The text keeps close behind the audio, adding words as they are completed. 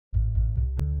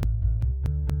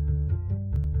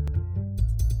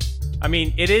I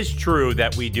mean, it is true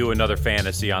that we do another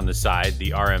fantasy on the side,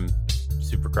 the RM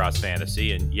Supercross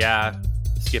Fantasy. And yeah,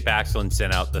 Skip Axelin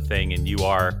sent out the thing, and you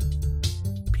are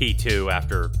P2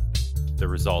 after the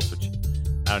results, which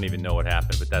I don't even know what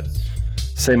happened, but that's...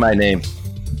 Say my name.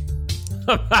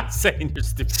 I'm not saying you're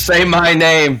stupid. Say my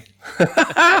name.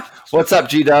 What's up,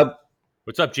 G-Dub?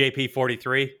 What's up,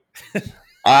 JP43?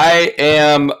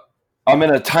 I'm in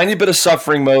a tiny bit of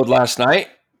suffering mode last night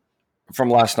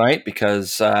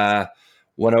because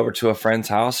went over to a friend's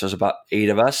house. There's about 8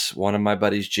 of us. One of my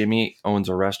buddies, Jimmy, owns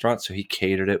a restaurant, so he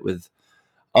catered it with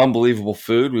unbelievable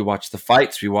food. We watched the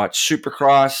fights. We watched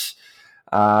Supercross.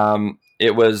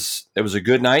 It was a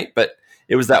good night, but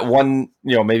it was that one,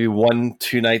 maybe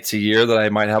 1-2 nights a year that I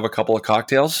might have a couple of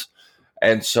cocktails.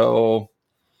 And so,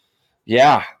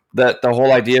 yeah, the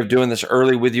whole idea of doing this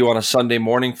early with you on a Sunday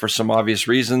morning for some obvious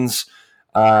reasons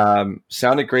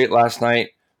sounded great last night,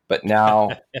 but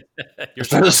now it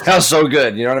sounds so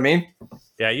good. You know what I mean?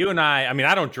 Yeah, you and I mean,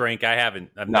 I don't drink. I've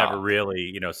never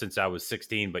really, since I was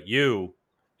 16, but you,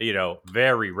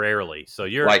 very rarely. So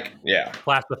you're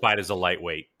classified as a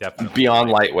lightweight, definitely.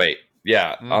 Beyond lightweight.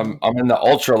 Yeah. Mm-hmm. I'm in the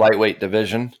ultra lightweight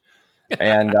division.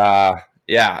 And but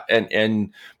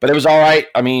it was all right.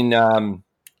 I mean, the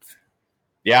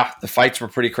fights were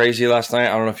pretty crazy last night.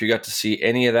 I don't know if you got to see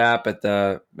any of that, but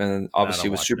obviously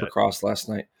with Supercross last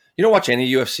night. You don't watch any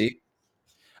UFC?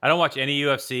 I don't watch any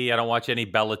UFC. I don't watch any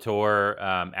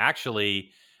Bellator.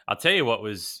 Actually, I'll tell you what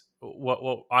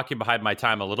occupied my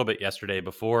time a little bit yesterday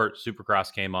before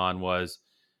Supercross came on was,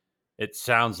 it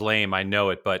sounds lame, I know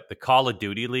it, but the Call of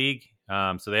Duty League.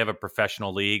 So they have a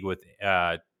professional league with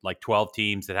like 12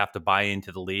 teams that have to buy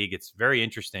into the league. It's very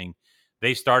interesting.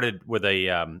 They started with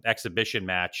a exhibition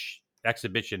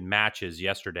matches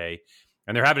yesterday,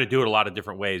 and they're having to do it a lot of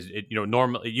different ways. It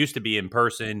used to be in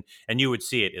person, and you would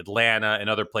see it Atlanta and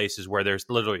other places where there's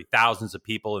literally thousands of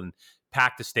people and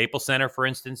packed the Staples Center, for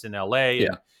instance, in LA. Yeah.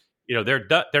 And,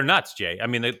 they're nuts, Jay. I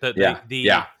mean,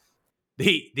 the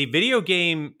video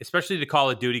game, especially the Call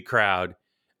of Duty crowd.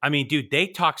 I mean, dude, they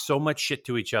talk so much shit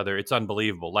to each other. It's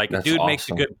unbelievable. Like, a dude makes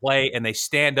a good play and they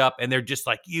stand up and they're just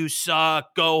like, you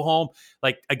suck, go home,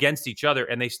 like against each other.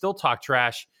 And they still talk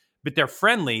trash, but they're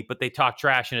friendly, but they talk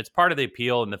trash. And it's part of the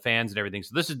appeal and the fans and everything.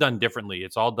 So this is done differently.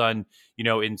 It's all done,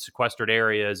 in sequestered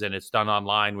areas, and it's done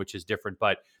online, which is different.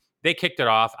 But they kicked it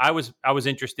off. I was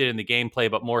interested in the gameplay,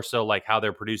 but more so like how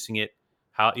they're producing it,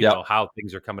 how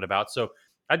things are coming about. So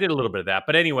I did a little bit of that.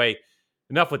 But anyway,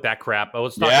 enough with that crap. But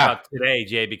let's talk about today,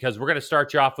 Jay, because we're going to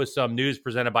start you off with some news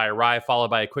presented by Arai, followed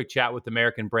by a quick chat with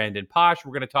American Brandon Posh.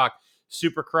 We're going to talk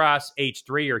Supercross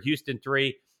H3 or Houston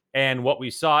 3 and what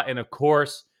we saw. And, of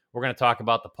course, we're going to talk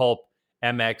about the Pulp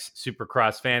MX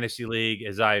Supercross Fantasy League,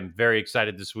 as I'm very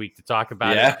excited this week to talk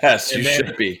about it. Yes, you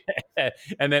should be.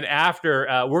 And then after,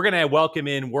 we're going to welcome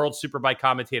in World Superbike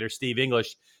commentator Steve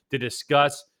English to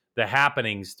discuss the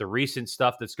happenings, the recent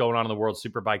stuff that's going on in the World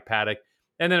Superbike paddock.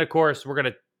 And then, of course, we're going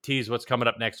to tease what's coming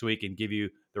up next week and give you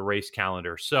the race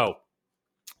calendar. So,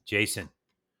 Jason,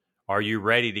 are you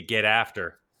ready to get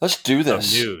after? Let's do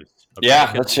this. News. Okay,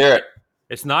 yeah, let's hear it.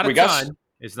 It's not a ton.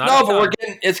 It's not. No, but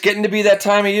it's getting to be that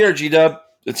time of year, G-Dub.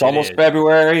 It's almost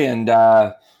February, and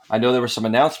I know there were some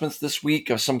announcements this week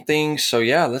of some things. So,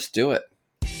 yeah, let's do it.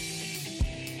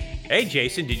 Hey,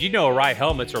 Jason, did you know Arai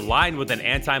helmets are lined with an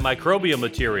antimicrobial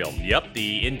material? Yep,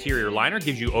 the interior liner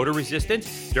gives you odor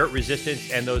resistance, dirt resistance,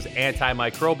 and those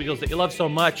antimicrobials that you love so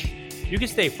much. You can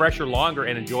stay fresher longer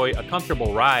and enjoy a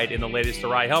comfortable ride in the latest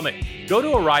Arai helmet. Go to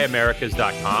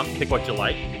AraiAmericas.com, pick what you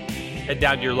like, head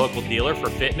down to your local dealer for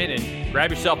fitment, and grab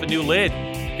yourself a new lid.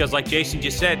 Because like Jason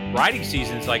just said, riding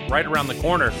season's like right around the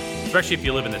corner, especially if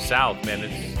you live in the South, man.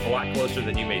 It's a lot closer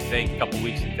than you may think, a couple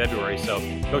weeks in February. So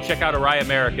go check out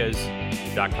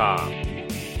AraiAmericas.com.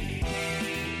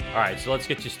 All right, so let's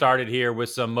get you started here with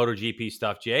some MotoGP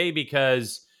stuff, Jay,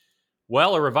 because,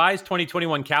 well, a revised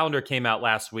 2021 calendar came out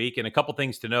last week, and a couple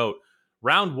things to note.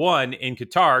 Round 1 in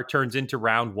Qatar turns into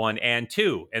round 1 and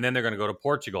 2, and then they're going to go to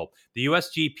Portugal. The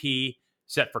USGP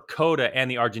set for COTA and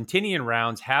the Argentinian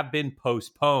rounds have been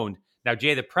postponed. Now,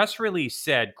 Jay, the press release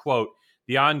said, quote,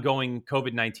 the ongoing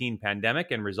COVID-19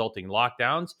 pandemic and resulting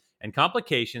lockdowns and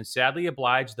complications sadly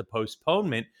obliged the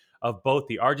postponement of both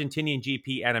the Argentinian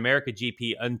GP and America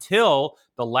GP until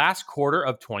the last quarter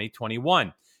of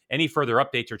 2021. Any further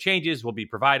updates or changes will be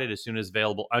provided as soon as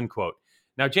available, unquote.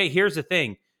 Now, Jay, here's the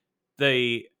thing.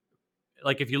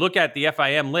 If you look at the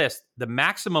FIM list, the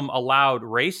maximum allowed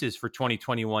races for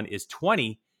 2021 is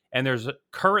 20, and there's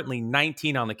currently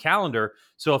 19 on the calendar.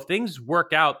 So if things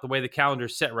work out the way the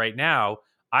calendar's set right now,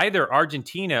 either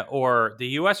Argentina or the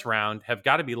U.S. round have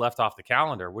got to be left off the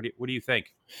calendar. What do you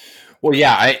think? Well,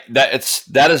 yeah, that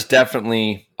is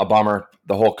definitely a bummer,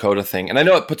 the whole COTA thing. And I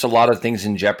know it puts a lot of things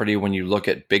in jeopardy when you look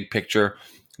at big picture.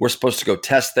 We're supposed to go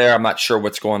test there. I'm not sure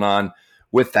what's going on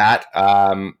with that.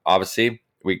 Obviously,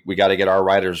 we got to get our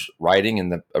riders riding,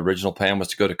 and the original plan was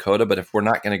to go to COTA. But if we're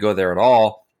not going to go there at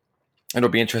all, it'll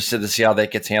be interesting to see how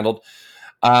that gets handled.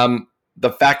 The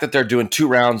fact that they're doing 2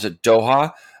 rounds at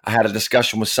Doha, I had a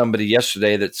discussion with somebody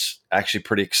yesterday that's actually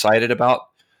pretty excited about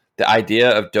the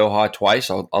idea of Doha twice.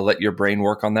 I'll let your brain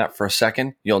work on that for a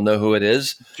second. You'll know who it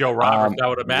is. Joe Roberts, I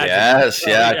would imagine. Yes,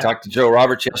 yeah. I talked to Joe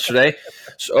Roberts yesterday.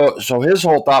 So his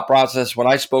whole thought process when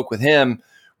I spoke with him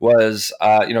was,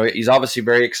 he's obviously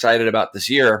very excited about this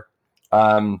year,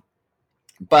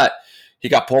 but he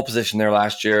got pole position there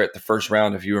last year at the first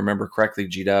round, if you remember correctly,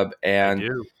 G-Dub. And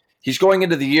he's going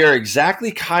into the year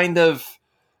exactly kind of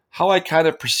how I kind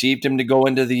of perceived him to go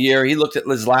into the year. He looked at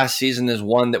his last season as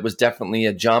one that was definitely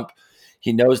a jump.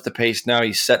 He knows the pace now.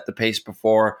 He's set the pace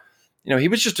before. He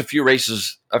was just a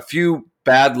few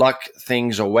bad luck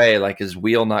things away, like his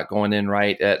wheel not going in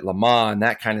right at Le Mans and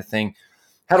that kind of thing.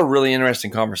 Had a really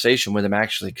interesting conversation with him,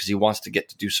 actually, because he wants to get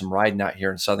to do some riding out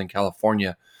here in Southern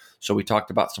California. So we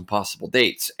talked about some possible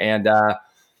dates. And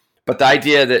but the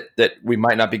idea that we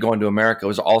might not be going to America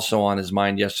was also on his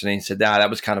mind yesterday. He said, that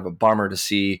was kind of a bummer to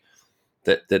see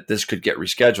that this could get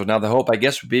rescheduled. Now, the hope, I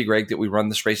guess, would be, Greg, that we run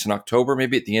this race in October,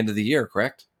 maybe at the end of the year,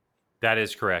 correct? That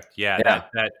is correct. Yeah.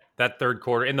 That third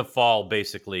quarter in the fall,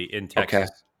 basically in Texas,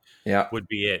 would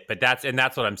be it. But that's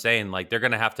what I'm saying. Like, they're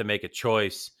going to have to make a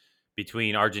choice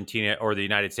between Argentina or the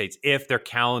United States if their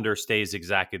calendar stays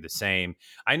exactly the same.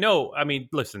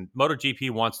 Listen,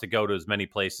 MotoGP wants to go to as many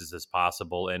places as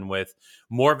possible. And with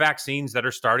more vaccines that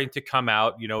are starting to come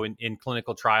out, in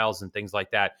clinical trials and things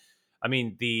like that,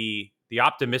 the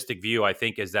optimistic view, I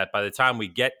think, is that by the time we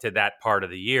get to that part of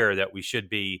the year, that we should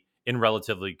be in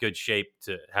relatively good shape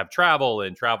to have travel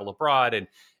abroad. And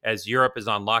as Europe is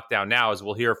on lockdown now, as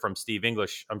we'll hear from Steve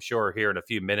English, I'm sure, here in a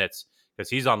few minutes, because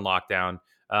he's on lockdown.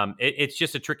 It's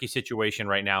just a tricky situation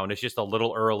right now, and it's just a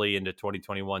little early into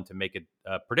 2021 to make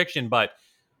a prediction, but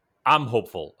I'm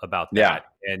hopeful about that.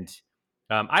 Yeah. And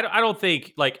I don't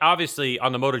think, like, obviously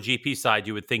on the MotoGP side,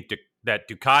 you would think that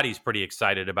Ducati's pretty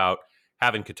excited about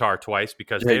having Qatar twice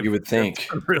because you would think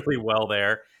done really well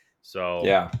there. So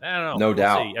yeah, I don't know. No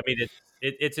doubt. See.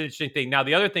 It's an interesting thing. Now,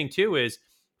 the other thing too is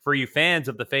for you fans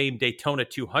of the famed Daytona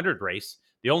 200 race,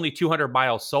 the only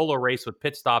 200-mile solo race with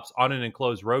pit stops on an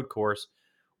enclosed road course.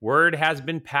 Word has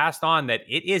been passed on that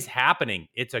it is happening.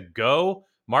 It's a go,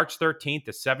 March 13th,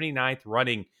 the 79th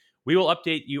running. We will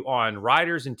update you on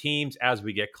riders and teams as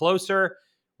we get closer.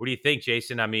 What do you think,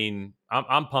 Jason?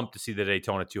 I'm pumped to see the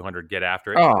Daytona 200 get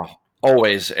after it. Oh,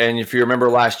 always. And if you remember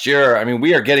last year,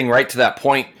 we are getting right to that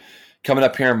point coming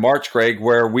up here in March, Greg,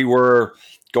 where we were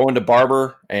going to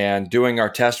Barber and doing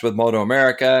our test with Moto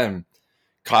America, and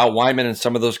Kyle Wyman and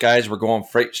some of those guys were going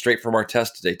straight from our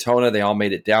test to Daytona. They all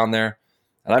made it down there.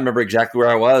 And I remember exactly where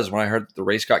I was when I heard that the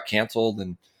race got canceled.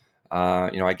 And,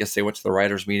 I guess they went to the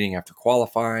writers' meeting after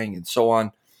qualifying and so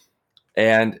on.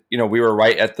 And, we were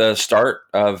right at the start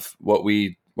of what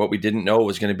we didn't know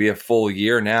was going to be a full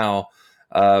year now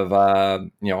of,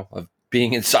 of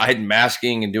being inside and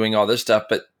masking and doing all this stuff.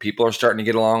 But people are starting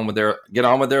to get on with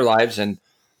their lives. And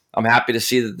I'm happy to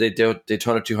see that the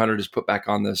Daytona 200 is put back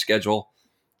on the schedule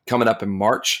coming up in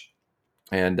March.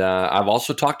 And I've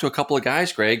also talked to a couple of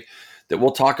guys, Greg, that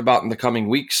we'll talk about in the coming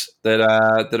weeks that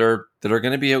are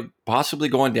going to be possibly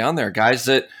going down there. Guys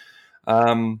that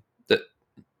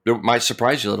might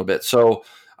surprise you a little bit. So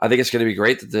I think it's going to be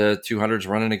great that the 200 is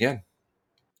running again.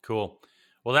 Cool.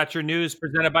 Well, that's your news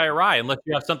presented by Arai. Unless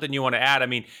you have something you want to add.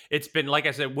 It's been, like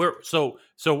I said, we're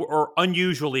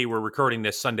unusually we're recording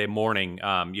this Sunday morning.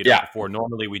 Before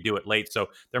normally we do it late, so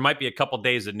there might be a couple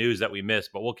days of news that we missed,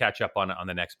 but we'll catch up on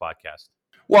the next podcast.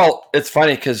 Well, it's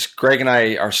funny because Greg and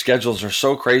our schedules are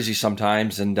so crazy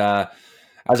sometimes. And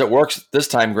as it works this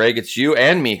time, Greg, it's you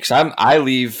and me because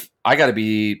I got to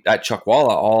be at Chuckwalla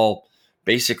all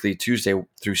basically Tuesday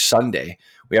through Sunday.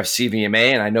 We have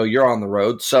CVMA, and I know you're on the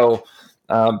road. So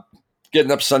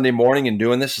getting up Sunday morning and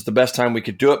doing this is the best time we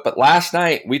could do it. But last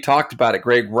night we talked about it,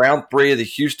 Greg. Round 3 of the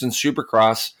Houston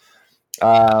Supercross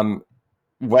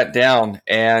went down,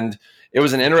 and it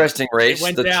was an interesting race. It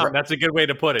went down. That's a good way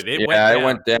to put it. It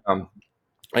went down.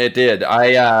 It did.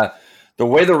 The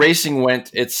way the racing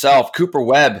went itself, Cooper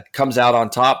Webb comes out on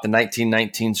top, the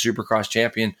 1919 Supercross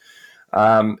champion.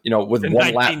 With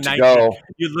one lap to go.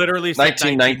 You literally said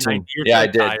 1919. Yeah, I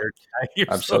did.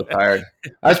 I'm so tired.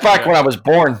 That's back when I was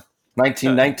born.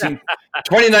 1919.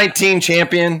 2019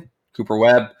 champion, Cooper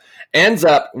Webb, ends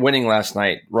up winning last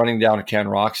night, running down to Ken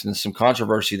Roczen. Some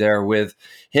controversy there with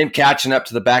him catching up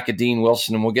to the back of Dean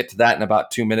Wilson, and we'll get to that in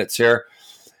about 2 minutes here.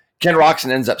 Ken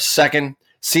Roczen ends up second.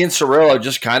 Cianciarulo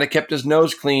just kind of kept his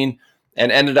nose clean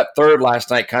and ended up third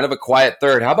last night, kind of a quiet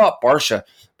third. How about Barcia?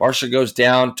 Barcia goes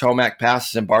down, Tomac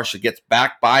passes, and Barcia gets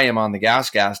back by him on the gas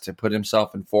to put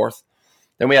himself in fourth.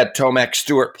 Then we had Tomac,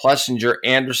 Stewart, Plessinger,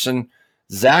 Anderson,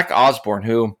 Zach Osborne,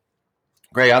 who,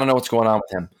 Greg, I don't know what's going on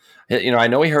with him. I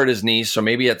know he hurt his knee, so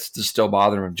maybe it's just still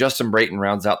bothering him. Justin Brayton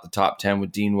rounds out the top 10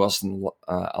 with Dean Wilson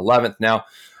 11th. Now,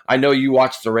 I know you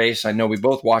watched the race. I know we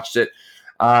both watched it.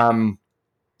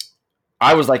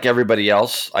 I was like everybody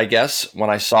else, I guess, when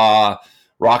I saw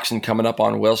Roczen coming up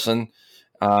on Wilson.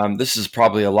 This is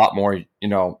probably a lot more,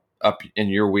 up in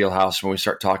your wheelhouse when we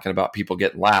start talking about people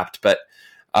getting lapped. But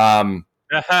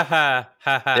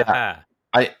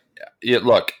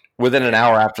look, within an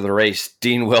hour after the race,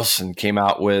 Dean Wilson came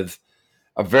out with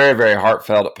a very, very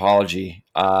heartfelt apology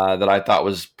that I thought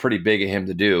was pretty big of him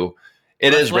to do.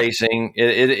 It is racing.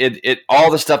 It all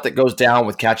the stuff that goes down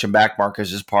with catching back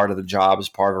markers is part of the job, is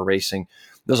part of racing.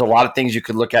 There's a lot of things you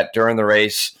could look at during the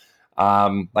race,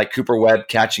 like Cooper Webb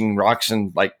catching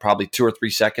Roczen like probably 2 or 3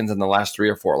 seconds in the last 3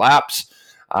 or 4 laps.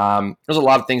 There's a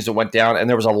lot of things that went down, and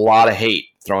there was a lot of hate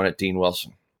thrown at Dean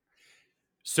Wilson.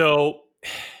 So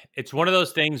it's one of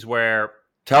those things where,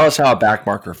 tell us how a back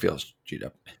marker feels,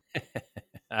 G-Dub.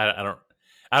 I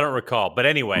don't recall, but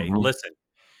anyway, Listen.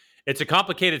 It's a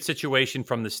complicated situation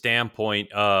from the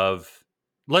standpoint of,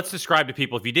 let's describe to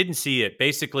people, if you didn't see it,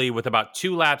 basically with about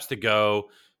 2 laps to go,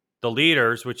 the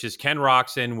leaders, which is Ken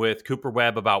Roczen with Cooper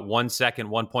Webb about 1 second,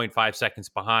 1.5 seconds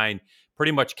behind,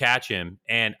 pretty much catch him.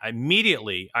 And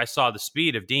immediately I saw the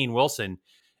speed of Dean Wilson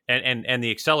and the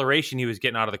acceleration he was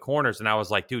getting out of the corners. And I was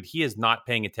like, dude, he is not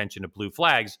paying attention to blue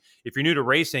flags. If you're new to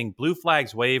racing, blue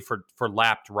flags wave for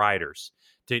lapped riders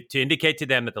to indicate to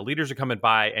them that the leaders are coming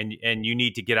by and you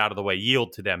need to get out of the way,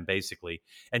 yield to them, basically.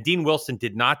 And Dean Wilson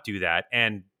did not do that.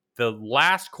 And the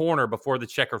last corner before the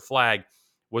checker flag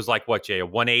was like, what, Jay, a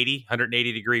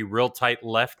 180 degree, real tight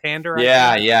left-hander?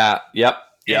 Yep.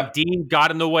 And Dean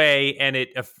got in the way, and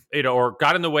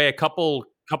got in the way a couple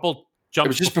jumps. It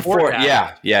was just before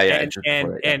that.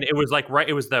 And it was like, right,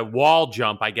 it was the wall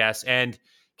jump, I guess. And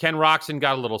Ken Roczen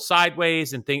got a little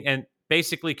sideways and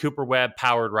basically Cooper Webb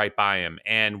powered right by him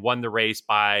and won the race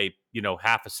by,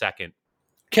 half a second.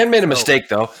 Ken made a mistake,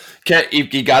 though.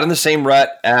 He got in the same rut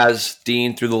as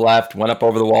Dean through the left, went up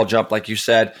over the wall jump, like you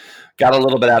said, got a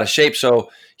little bit out of shape.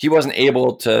 So he wasn't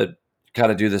able to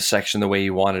kind of do this section the way he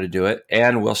wanted to do it.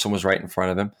 And Wilson was right in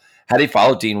front of him. Had he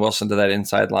followed Dean Wilson to that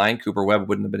inside line, Cooper Webb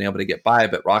wouldn't have been able to get by,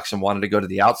 but Roczen wanted to go to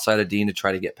the outside of Dean to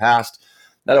try to get past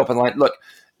that open line. Look,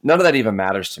 none of that even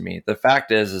matters to me. The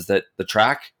fact is that the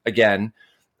track, again,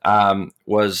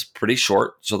 was pretty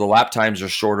short, so the lap times are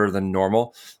shorter than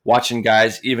normal. Watching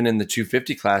guys, even in the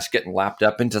 250 class, getting lapped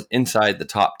up inside the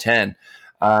top 10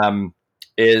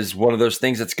 is one of those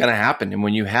things that's going to happen. And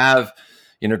when you have,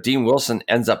 Dean Wilson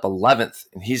ends up 11th,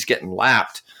 and he's getting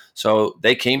lapped. So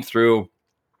they came through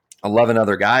 11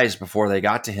 other guys before they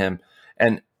got to him.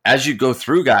 And as you go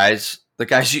through guys, the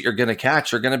guys that you're going to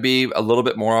catch are going to be a little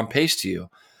bit more on pace to you.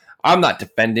 I'm not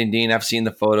defending Dean. I've seen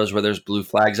the photos where there's blue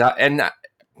flags out. And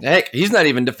heck, he's not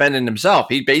even defending himself.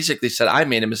 He basically said, I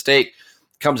made a mistake,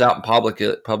 comes out and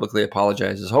publicly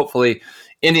apologizes. Hopefully,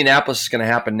 Indianapolis is going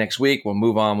to happen next week. We'll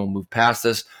move on. We'll move past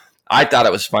this. I thought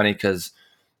it was funny because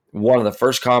one of the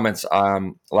first comments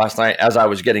last night as I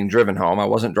was getting driven home, I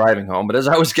wasn't driving home, but as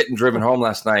I was getting driven home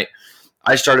last night,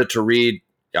 I started to read.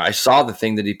 I saw the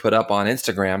thing that he put up on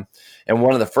Instagram, and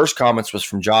one of the first comments was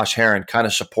from Josh Herron, kind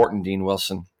of supporting Dean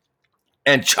Wilson.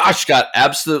 And Josh got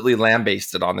absolutely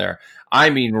lambasted on there. I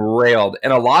mean, railed.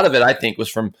 And a lot of it, I think, was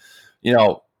from,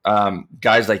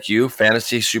 guys like you,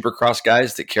 fantasy supercross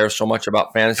guys that care so much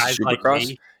about fantasy guys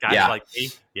supercross. Guys like me.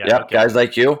 Yeah, yep, okay. Guys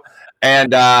like you.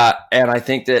 And I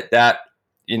think that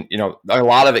a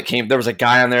lot of it came. There was a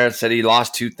guy on there that said he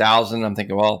lost 2,000. I'm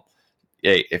thinking, well,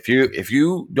 hey, if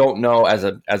you don't know as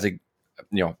a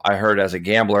I heard as a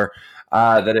gambler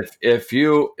that if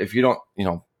you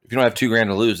don't have $2,000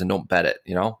 to lose, then don't bet it.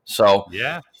 So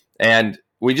yeah. And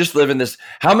we just live in this.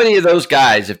 How many of those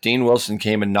guys, if Dean Wilson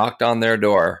came and knocked on their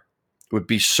door, would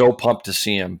be so pumped to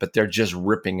see him, but they're just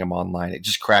ripping him online? It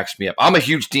just cracks me up. I'm a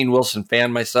huge Dean Wilson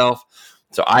fan myself,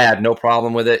 so I had no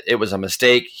problem with it. It was a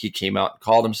mistake. He came out and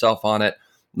called himself on it.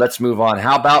 Let's move on.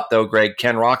 How about, though, Greg,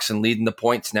 Ken Roczen leading the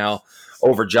points now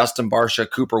over Justin Barcia,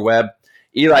 Cooper Webb.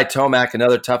 Eli Tomac,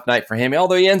 another tough night for him.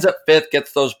 Although he ends up 5th,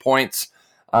 gets those points.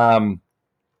 He's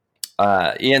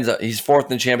 4th in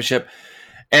the championship.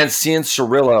 And Cian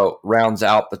Cirillo rounds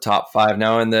out the top 5.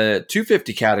 Now in the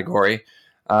 250 category,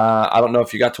 I don't know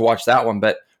if you got to watch that one,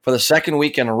 but for the second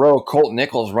week in a row, Colt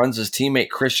Nichols runs his teammate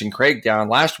Christian Craig down.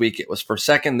 Last week it was for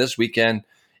second. This weekend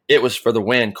it was for the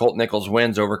win. Colt Nichols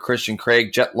wins over Christian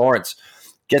Craig. Jet Lawrence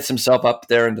gets himself up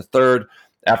there into third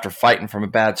after fighting from a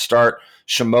bad start.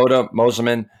 Shimoda,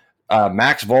 Moseman,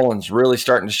 Max Volan's really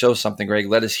starting to show something, Greg.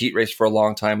 Led his heat race for a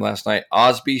long time last night.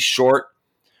 Osby, Short,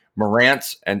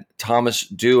 Morantz, and Thomas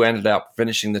Dew ended up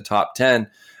finishing the top 10.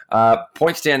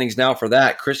 Point standings now for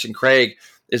that. Christian Craig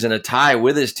is in a tie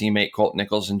with his teammate Colt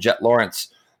Nichols, and Jet Lawrence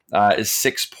is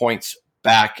 6 points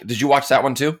back. Did you watch that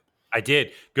one too? I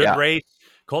did. Good race.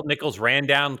 Colt Nichols ran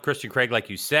down Christian Craig, like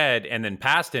you said, and then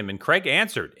passed him, and Craig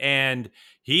answered. And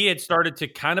he had started to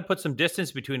kind of put some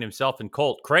distance between himself and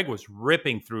Colt. Craig was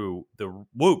ripping through the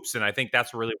whoops, and I think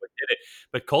that's really what did it.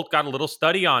 But Colt got a little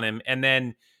study on him, and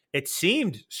then it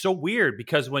seemed so weird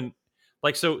because when,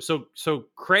 like, so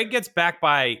Craig gets back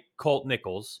by Colt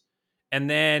Nichols, and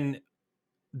then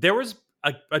there was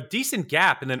a decent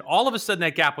gap, and then all of a sudden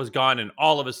that gap was gone, and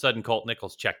all of a sudden Colt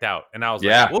Nichols checked out, and I was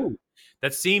like, whoa.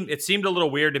 It seemed a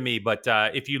little weird to me, but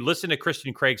if you listen to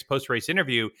Christian Craig's post-race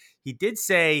interview, he did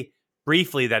say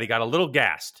briefly that he got a little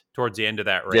gassed towards the end of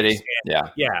that race. Did he?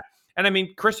 Yeah. And I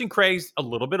mean, Christian Craig's a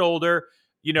little bit older,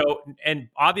 and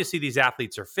obviously these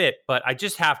athletes are fit, but I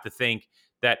just have to think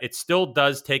that it still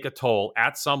does take a toll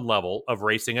at some level of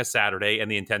racing a Saturday and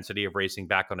the intensity of racing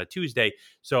back on a Tuesday.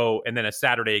 So, and then a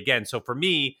Saturday again. So for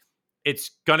me, it's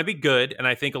going to be good. And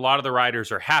I think a lot of the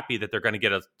riders are happy that they're going to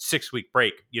get a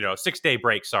 6-day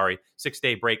break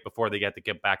before they get to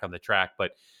get back on the track.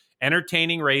 But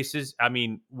entertaining races. I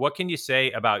mean, what can you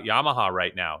say about Yamaha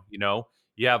right now?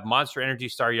 You have Monster Energy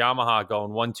Star Yamaha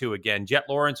going 1-2 again. Jet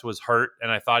Lawrence was hurt,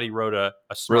 and I thought he rode a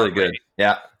smart really good race.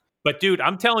 Yeah. But, dude,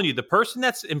 I'm telling you, the person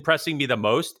that's impressing me the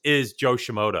most is Joe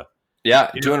Shimoda. Yeah,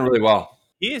 doing really well.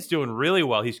 He is doing really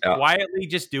well. He's quietly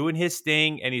just doing his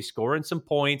thing, and he's scoring some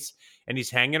points, and he's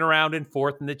hanging around in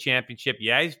fourth in the championship.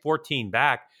 Yeah, he's 14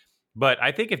 back. But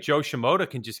I think if Joe Shimoda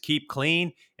can just keep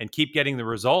clean and keep getting the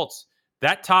results,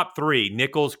 that top 3,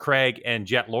 Nichols, Craig, and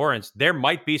Jet Lawrence, there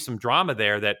might be some drama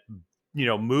there that,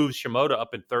 moves Shimoda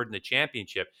up in third in the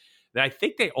championship. I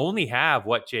think they only have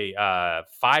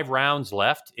 5 rounds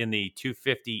left in the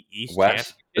 250 East.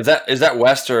 West is that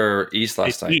West or East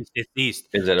last night? It's East.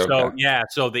 Is it okay?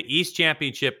 So the East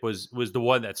Championship was the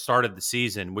one that started the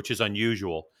season, which is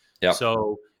unusual. Yep.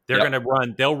 So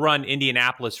they'll run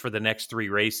Indianapolis for the next 3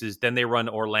 races, then they run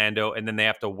Orlando, and then they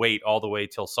have to wait all the way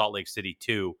till Salt Lake City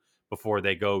 2 before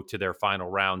they go to their final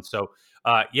round. So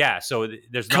so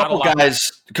there's not a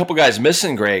couple guys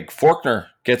missing, Greg. Faulkner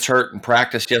gets hurt in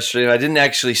practice yesterday, and I didn't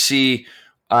actually see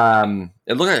it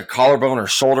looked like a collarbone or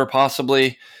shoulder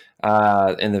possibly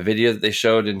in the video that they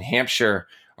showed in Hampshire.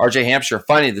 RJ Hampshire,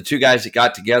 funny, the 2 guys that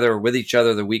got together with each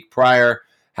other the week prior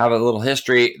have a little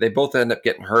history. They both end up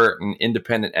getting hurt in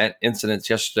independent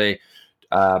incidents yesterday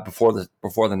before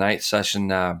the night session,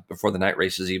 before the night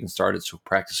races even started, so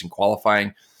practicing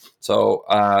qualifying. So,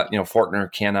 Faulkner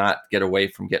cannot get away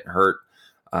from getting hurt.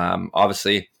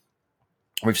 Obviously,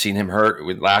 we've seen him hurt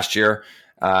last year.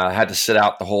 Had to sit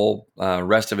out the whole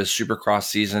rest of his Supercross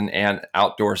season and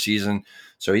outdoor season.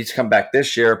 So he's come back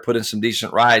this year, put in some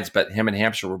decent rides, but him and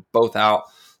Hampshire were both out.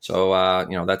 So,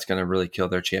 that's going to really kill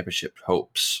their championship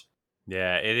hopes.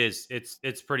 Yeah, it is.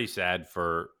 It's pretty sad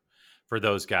for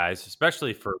those guys,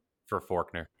 especially for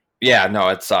Faulkner. Yeah, no,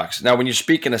 it sucks. Now, when you're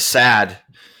speaking of sad,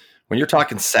 when you're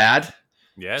talking sad,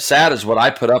 yes. Sad is what I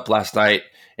put up last night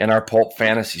in our Pulp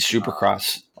Fantasy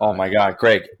Supercross. Oh my God,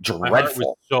 Greg, dreadful. My heart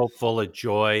was so full of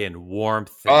joy and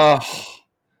warmth. It was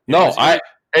like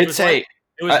I was,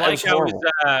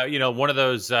 one of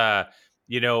those,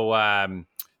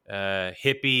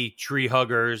 hippie tree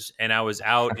huggers, and I was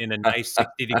out in a nice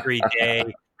 60-degree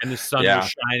day, and the sun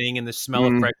was shining, and the smell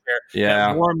of fresh air,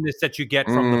 that warmness that you get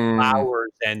from the flowers,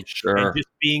 and just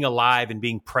being alive and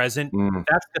being present.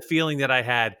 That's the feeling that I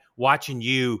had watching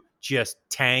you just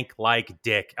tank like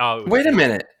dick. Oh, wait a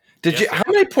minute. Did you? How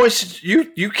many points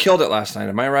did you killed it last night?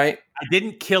 Am I right? I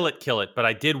didn't kill it, but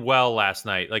I did well last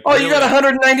night. Like, you got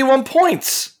 191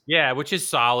 points. Yeah, which is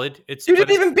solid. You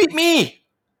didn't even beat me.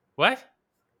 What?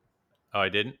 Oh, I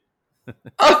didn't.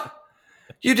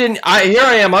 You didn't. Here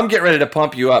I am. I'm getting ready to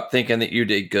pump you up, thinking that you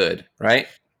did good, right?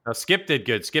 No, Skip did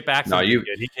good. Skip Axel did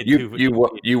good. He did you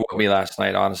whooped me last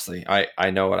night. Honestly,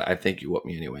 I know what I think you whooped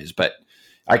me anyways. But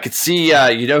I could see.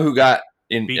 Who got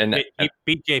in?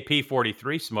 Beat JP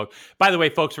 43 smoke. By the way,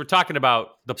 folks, we're talking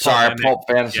about the Pulp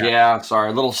Fantasy. Yeah,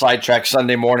 sorry, a little sidetrack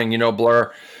Sunday morning.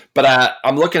 Blur. But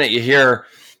I'm looking at you here,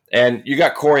 and you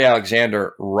got Corey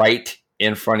Alexander right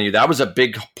in front of you. That was a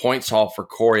big points haul for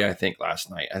Corey, I think, last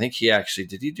night. I think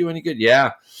did he do any good?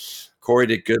 Yeah. Corey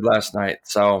did good last night.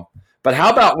 So, but how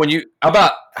about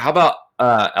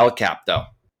El Cap though?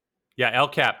 Yeah, El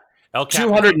Cap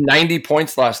 290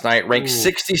 points last night, ranked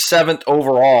 67th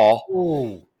overall.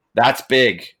 Ooh. That's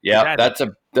big. Yeah, that's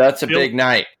a big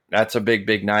night. That's a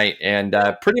big night. And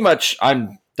pretty much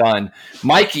I'm done.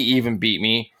 Mikey even beat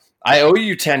me. I owe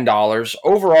you $10.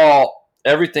 Overall,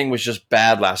 everything was just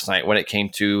bad last night when it came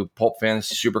to Pulp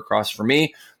Fantasy Supercross for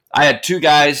me. I had two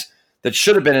guys that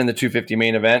should have been in the 250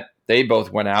 main event. They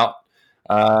both went out.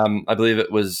 I believe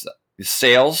it was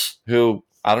Sales, who,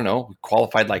 I don't know,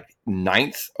 qualified like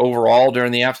 9th overall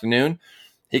during the afternoon.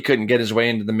 He couldn't get his way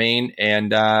into the main.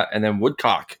 And then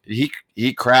Woodcock,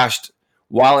 he crashed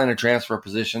while in a transfer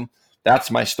position.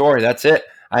 That's my story. That's it.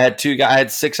 I had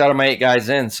 6 out of my 8 guys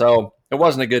in, so it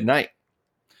wasn't a good night.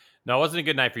 No, it wasn't a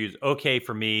good night for you. It was okay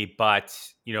for me, but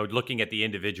looking at the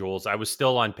individuals, I was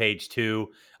still on page 2.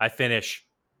 I finished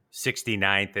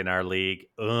 69th in our league.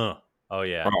 Ugh. Oh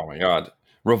yeah. Oh my God.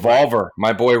 Revolver.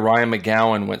 My boy Ryan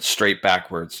McGowan went straight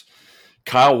backwards.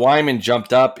 Kyle Wyman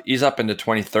jumped up. He's up into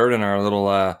 23rd in our little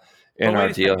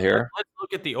deal here. Let's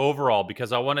look at the overall,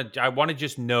 because I want to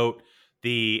just note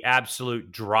the absolute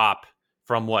drop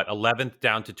from 11th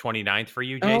down to 29th for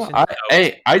you, Jason.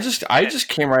 I just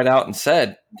came right out and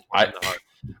said I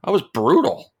was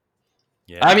brutal.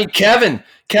 Yeah. I mean,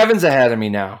 Kevin's ahead of me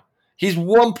now. He's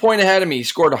 1 point ahead of me. He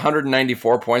scored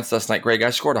 194 points last night. Greg, I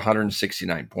scored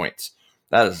 169 points.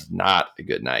 That is not a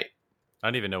good night. I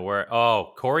don't even know where.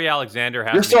 Oh, Corey Alexander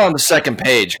has. You're still on the second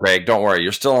page, Greg. Don't worry.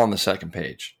 You're still on the second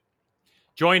page.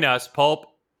 Join us,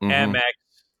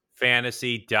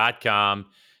 PulpMXFantasy.com.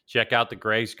 Check out the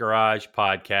Greg's Garage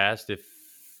podcast. If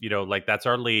that's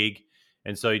our league.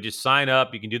 And so you just sign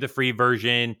up. You can do the free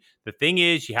version. The thing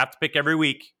is, you have to pick every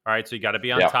week. All right. So you got to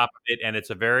be on top of it. And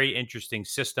it's a very interesting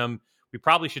system. We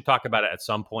probably should talk about it at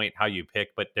some point, how you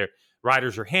pick, but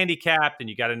riders are handicapped, and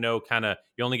you got to know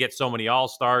you only get so many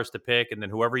all-stars to pick. And then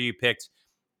whoever you picked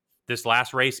this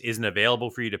last race isn't available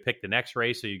for you to pick the next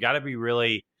race. So you got to be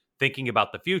really thinking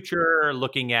about the future,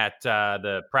 looking at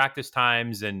the practice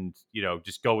times, and,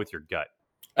 just go with your gut.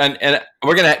 And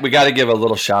we got to give a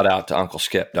little shout out to Uncle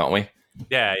Skip, don't we?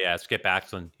 Yeah. Skip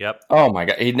Axland. Yep. Oh my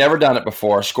God. He'd never done it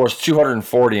before. Scores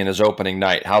 240 in his opening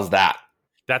night. How's that?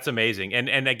 That's amazing.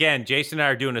 And again, Jason and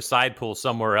I are doing a side pool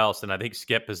somewhere else, and I think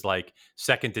Skip is like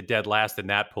second to dead last in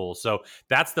that pool. So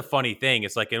that's the funny thing.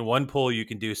 It's like in one pool you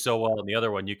can do so well, in the other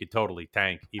one you could totally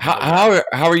tank. How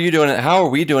are you doing it? How are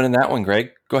we doing in that one,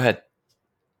 Greg? Go ahead.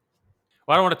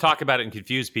 Well, I don't want to talk about it and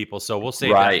confuse people, so we'll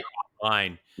save that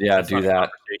offline. Yeah, that's do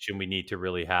that. Conversation we need to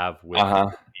really have with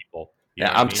people.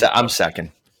 I'm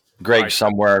second. Greg's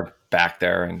somewhere back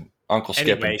there, and Uncle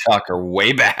Skip and Chuck are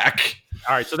way back.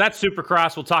 All right, so that's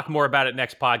Supercross. We'll talk more about it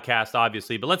next podcast,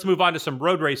 obviously. But let's move on to some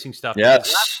road racing stuff.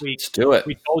 Yes, last week, let's do it.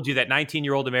 We told you that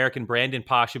 19-year-old American Brandon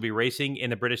Posh will be racing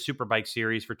in the British Superbike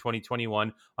Series for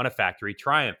 2021 on a factory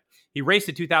Triumph. He raced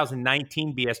the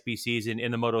 2019 BSB season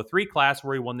in the Moto3 class,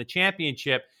 where he won the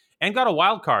championship and got a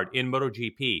wild card in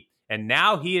MotoGP. And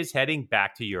now he is heading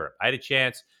back to Europe. I had a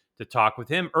chance to talk with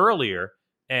him earlier,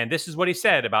 and this is what he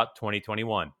said about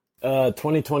 2021.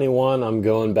 2021, I'm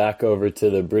going back over to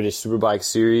the British Superbike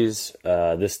Series,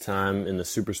 this time in the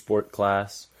Supersport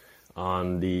class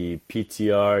on the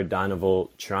PTR Dynavolt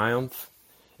Triumph.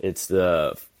 It's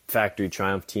the factory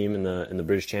Triumph team in the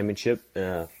British Championship.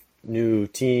 New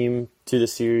team to the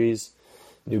series,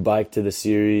 new bike to the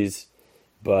series,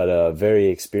 but a very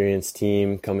experienced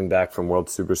team coming back from World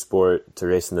Supersport to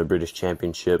race in the British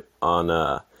Championship on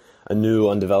a new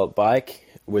undeveloped bike,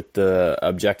 with the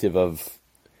objective of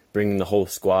bringing the whole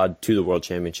squad to the World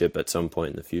Championship at some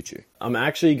point in the future. I'm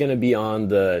actually going to be on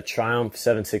the Triumph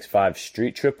 765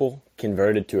 Street Triple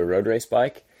converted to a road race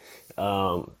bike.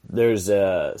 There's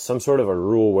some sort of a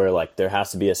rule where there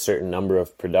has to be a certain number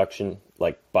of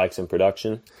bikes in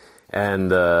production. And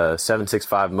the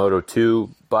 765 Moto 2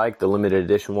 bike, the limited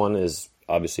edition one, is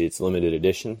obviously it's limited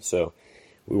edition. So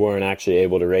we weren't actually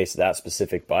able to race that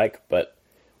specific bike, but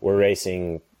we're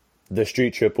racing the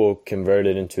Street Triple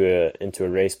converted into a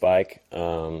race bike,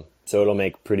 so it'll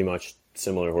make pretty much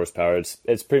similar horsepower.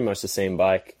 It's pretty much the same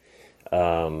bike,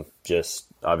 just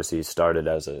obviously started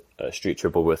as a Street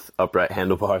Triple with upright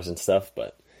handlebars and stuff.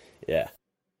 But yeah,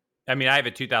 I mean, I have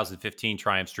a 2015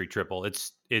 Triumph Street Triple.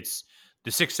 It's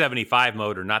the 675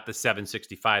 motor, not the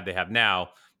 765 they have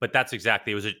now. But that's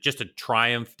exactly, it was just a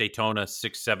Triumph Daytona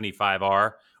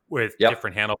 675R with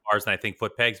different handlebars and I think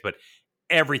foot pegs, but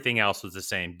everything else was the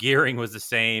same. Gearing was the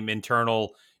same,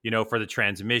 internal, for the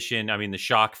transmission. I mean, the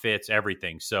shock fits,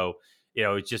 everything. So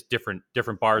it's just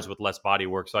different bars with less body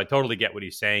work. So I totally get what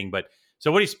he's saying. But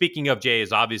so what he's speaking of, Jay,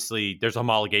 is obviously there's a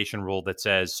homologation rule that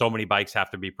says so many bikes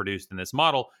have to be produced in this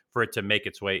model for it to make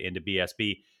its way into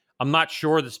BSB. I'm not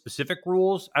sure the specific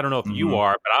rules. I don't know if you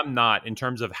are, but I'm not, in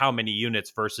terms of how many units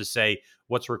versus, say,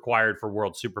 what's required for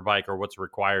World Superbike or what's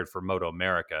required for Moto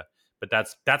America. But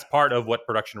that's part of what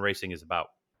production racing is about.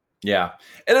 Yeah.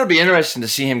 And it'll be interesting to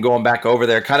see him going back over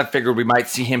there. Kind of figured we might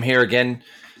see him here again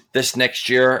this next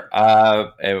year.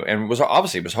 And was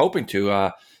hoping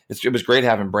to. It was great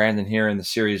having Brandon here in the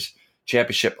series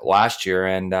championship last year.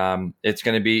 And it's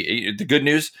going to be the good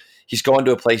news. He's going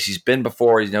to a place he's been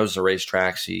before. He knows the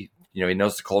racetracks. He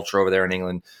knows the culture over there in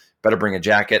England. Better bring a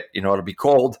jacket. It'll be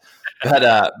cold.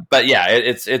 But yeah,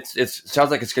 it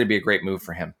sounds like it's going to be a great move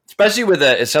for him, especially with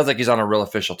it sounds like he's on a real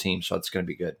official team, so it's going to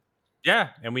be good. Yeah,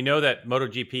 and we know that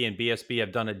MotoGP and BSB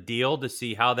have done a deal to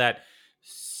see how that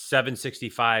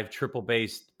 765 triple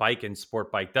base bike and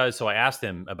sport bike does. So I asked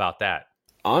him about that.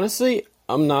 Honestly,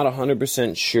 I'm not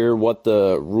 100% sure what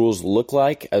the rules look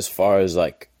like as far as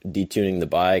like detuning the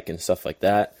bike and stuff like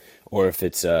that, or if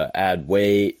it's add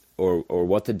weight or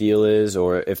what the deal is,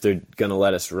 or if they're going to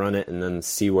let us run it and then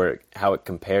see how it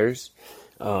compares,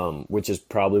 which is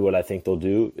probably what I think they'll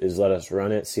do, is let us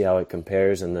run it, see how it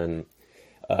compares, and then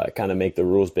kind of make the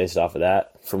rules based off of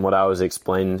that. From what I was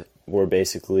explained, we're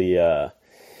basically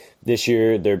this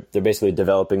year they're basically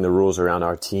developing the rules around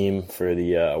our team for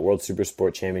the World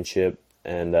Supersport Championship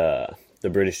and the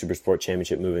British Supersport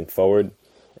Championship moving forward.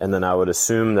 And then I would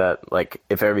assume that, like,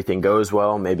 if everything goes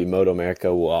well, maybe Moto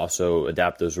America will also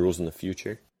adapt those rules in the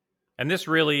future. And this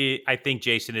really, I think,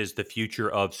 Jason, is the future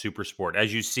of Supersport.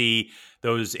 As you see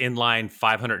those inline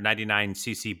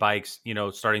 599cc bikes,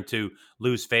 starting to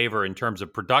lose favor in terms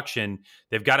of production,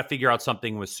 they've got to figure out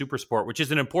something with Supersport, which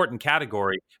is an important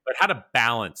category, but how to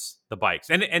balance the bikes.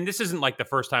 And this isn't like the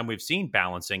first time we've seen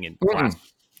balancing in class.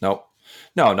 No,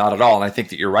 not at all. And I think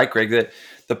that you're right, Greg,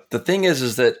 that the thing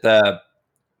is that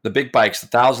the big bikes, the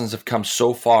thousands, have come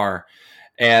so far,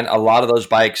 and a lot of those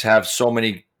bikes have so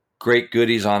many great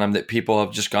goodies on them that people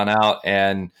have just gone out,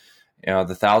 and the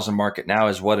 1,000 market now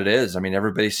is what it is. I mean,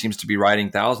 everybody seems to be riding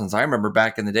thousands. I remember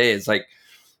back in the day, it's like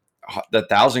the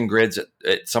 1,000 grids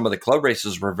at some of the club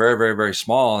races were very, very, very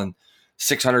small, and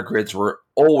 600 grids were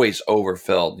always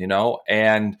overfilled,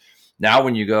 and now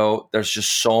when you go, there's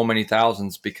just so many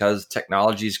thousands because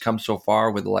technology's come so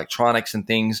far with electronics and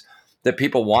things that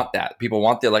people want that. People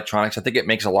want the electronics. I think it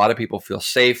makes a lot of people feel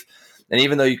safe. And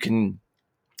even though you could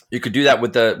do that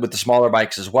with the smaller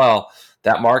bikes as well,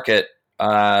 that market,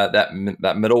 that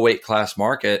middleweight class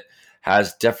market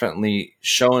has definitely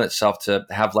shown itself to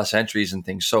have less entries and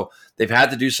things. So they've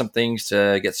had to do some things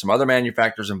to get some other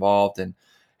manufacturers involved, and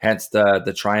hence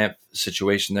the Triumph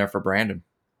situation there for Brandon.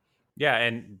 Yeah,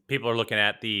 and people are looking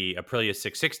at the Aprilia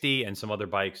 660 and some other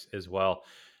bikes as well.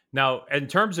 Now, in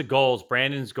terms of goals,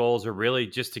 Brandon's goals are really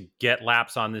just to get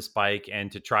laps on this bike and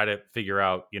to try to figure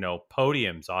out,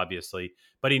 podiums, obviously.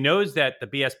 But he knows that the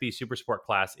BSB Supersport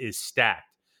class is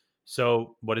stacked.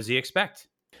 So what does he expect?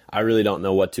 I really don't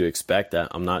know what to expect.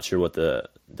 I'm not sure what the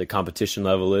competition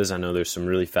level is. I know there's some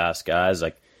really fast guys,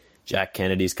 like Jack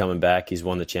Kennedy's coming back. He's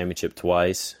won the championship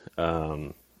twice.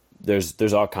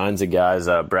 There's all kinds of guys.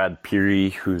 Brad Peary,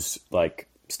 who's like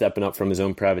stepping up from his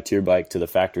own privateer bike to the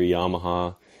factory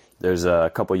Yamaha. There's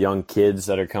a couple young kids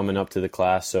that are coming up to the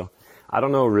class. So I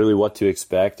don't know really what to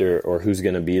expect or who's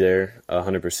going to be there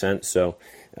 100%. So,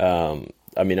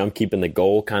 I'm keeping the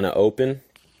goal kind of open.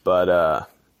 But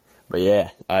yeah,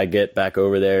 I get back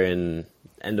over there in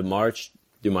end of March,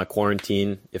 do my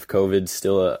quarantine if COVID's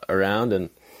still around, and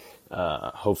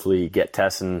hopefully get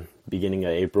testing beginning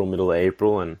of April, middle of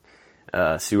April, and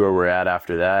see where we're at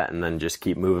after that, and then just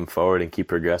keep moving forward and keep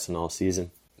progressing all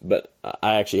season. But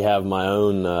I actually have my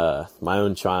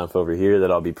own Triumph over here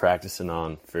that I'll be practicing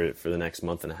on for the next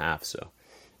month and a half. So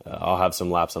I'll have some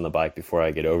laps on the bike before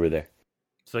I get over there.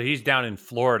 So he's down in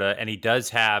Florida, and he does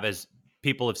have, as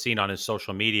people have seen on his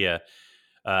social media,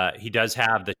 he does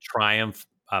have the Triumph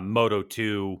Moto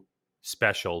 2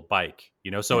 special bike.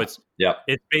 So it's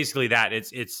basically that.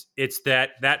 It's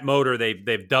that motor.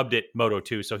 They've dubbed it Moto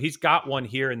 2. So he's got one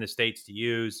here in the States to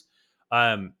use.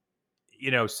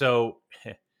 So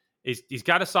he's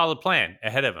got a solid plan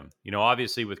ahead of him.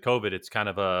 Obviously with COVID, it's kind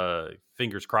of a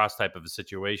fingers crossed type of a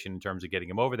situation in terms of getting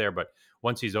him over there. But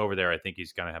once he's over there, I think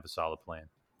he's going to have a solid plan.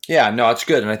 Yeah, no, it's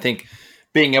good. And I think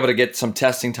being able to get some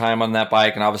testing time on that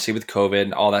bike, and obviously with COVID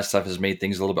and all that stuff, has made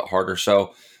things a little bit harder.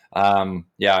 So,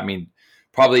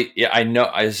 probably, I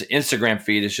know his Instagram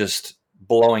feed is just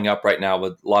blowing up right now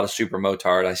with a lot of super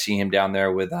motard. I see him down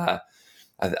there with, I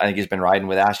think he's been riding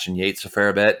with Ashton Yates a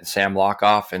fair bit, and Sam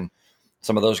Lockoff, and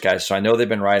some of those guys. So I know they've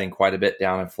been riding quite a bit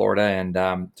down in Florida, and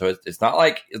so it's not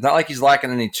like he's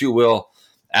lacking any two wheel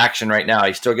action right now.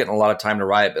 He's still getting a lot of time to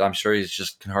ride, but I'm sure he's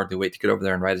just can hardly wait to get over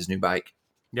there and ride his new bike.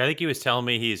 Yeah, I think he was telling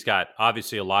me he's got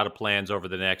obviously a lot of plans over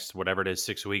the next, whatever it is,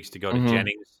 6 weeks to go to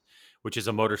Jennings, which is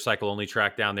a motorcycle only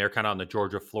track down there, kind of on the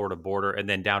Georgia-Florida border, and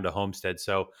then down to Homestead.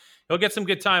 So he'll get some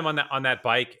good time on that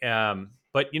bike.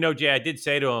 But, Jay, I did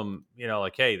say to him,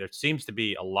 like, hey, there seems to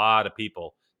be a lot of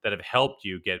people that have helped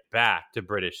you get back to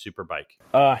British Superbike.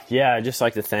 Yeah, I'd just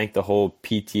like to thank the whole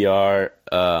PTR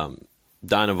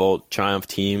Dynavolt Triumph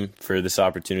team for this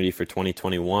opportunity for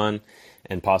 2021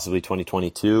 and possibly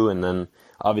 2022. And then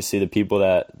obviously the people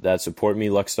that support me,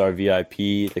 Luckstar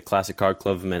VIP, the Classic Car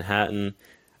Club of Manhattan,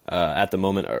 at the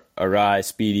moment, Arai,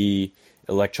 Speedy,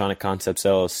 Electronic Concepts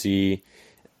LLC,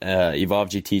 Evolve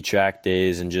GT Track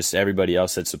Days, and just everybody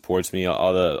else that supports me,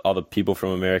 all the people from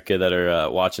America that are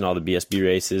watching all the BSB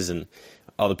races, and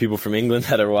all the people from England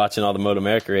that are watching all the Moto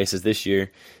America races this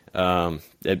year.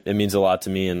 It means a lot to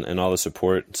me and all the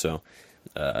support. So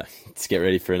let's get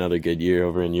ready for another good year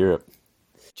over in Europe.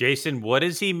 Jason, what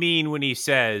does he mean when he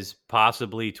says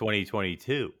possibly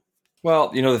 2022? Well,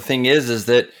 the thing is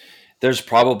that there's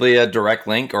probably a direct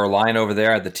link or line over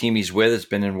there. The team he's with has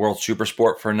been in World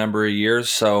Supersport for a number of years.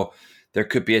 So there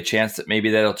could be a chance that maybe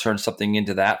that'll turn something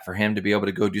into that for him to be able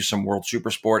to go do some World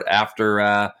Supersport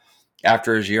after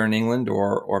his year in England,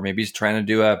 or maybe he's trying to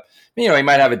do he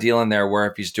might have a deal in there where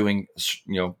if he's doing,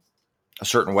 a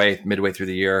certain way midway through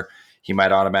the year, he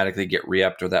might automatically get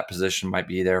re-upped, or that position might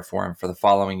be there for him for the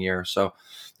following year. So,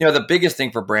 the biggest thing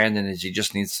for Brandon is he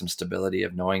just needs some stability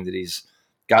of knowing that he's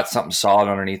got something solid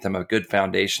underneath him, a good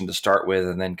foundation to start with,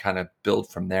 and then kind of build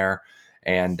from there.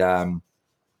 And,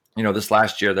 this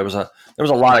last year, there was a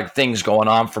lot of things going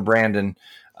on for Brandon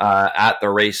at the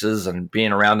races, and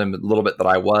being around him a little bit that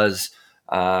I was,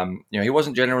 he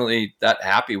wasn't generally that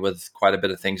happy with quite a bit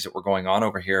of things that were going on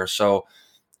over here. So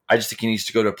I just think he needs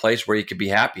to go to a place where he could be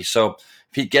happy. So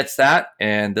if he gets that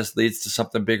and this leads to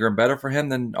something bigger and better for him,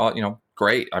 then,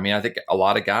 great. I mean, I think a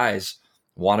lot of guys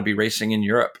want to be racing in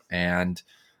Europe, and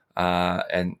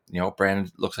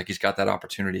Brandon looks like he's got that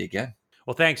opportunity again.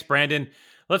 Well, thanks, Brandon.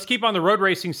 Let's keep on the road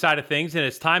racing side of things, and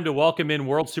it's time to welcome in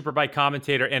World Superbike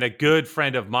commentator and a good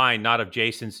friend of mine, not of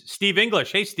Jason's, Steve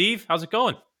English. Hey, Steve, how's it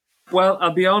going? Well,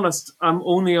 I'll be honest, I'm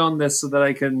only on this so that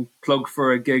I can plug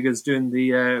for a gig as doing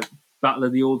the Battle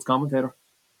of the Olds commentator.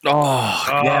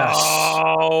 Oh, yes.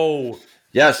 Oh,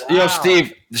 yes. Wow.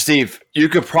 Steve, you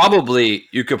could probably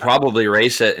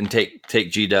race it and take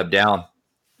G-Dub down.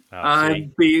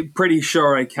 I'd be pretty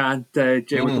sure I can't, Jay,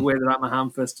 with the way that I'm a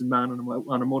ham-fisted man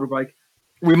on a motorbike.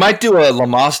 We might do a Le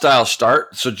Mans style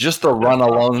start, so just the run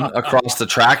alone across the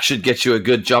track should get you a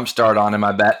good jump start on him,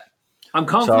 I bet. I'm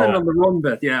confident on the run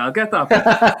bit. Yeah, I'll get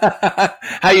that.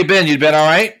 How you been? You been all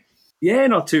right? Yeah,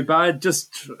 not too bad.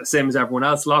 Just the same as everyone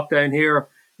else. Lockdown here.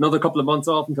 Another couple of months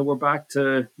off until we're back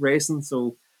to racing.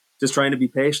 So just trying to be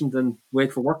patient and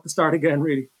wait for work to start again,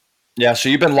 really. Yeah, so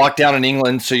you've been locked down in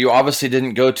England, so you obviously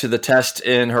didn't go to the test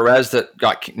in Jerez that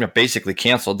got basically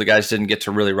canceled. The guys didn't get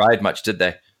to really ride much, did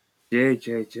they?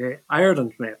 Jay.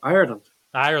 Ireland, mate. Ireland.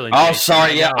 Oh,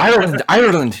 sorry. Yeah,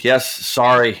 Ireland. Yes,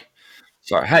 sorry.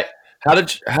 Hey, how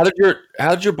did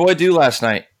your boy do last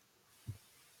night?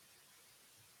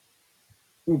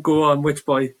 Go on, which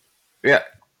boy? Yeah,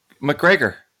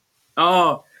 McGregor.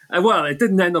 Oh, well, it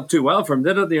didn't end up too well for him,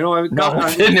 did it? It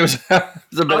didn't. It was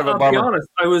a bit of a bummer. I'll be honest.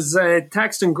 I was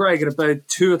texting Greg at about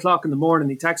 2:00 in the morning.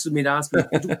 He texted me to ask me,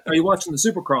 "Are you watching the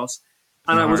Supercross?"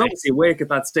 And I was obviously awake at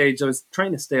that stage. I was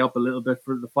trying to stay up a little bit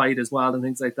for the fight as well and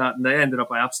things like that. And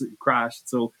I absolutely crashed.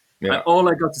 So all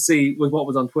I got to see was what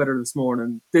was on Twitter this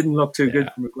morning. Didn't look too good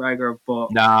for McGregor.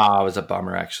 But no, it was a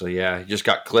bummer, actually. Yeah, he just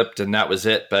got clipped and that was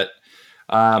it. But,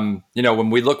 when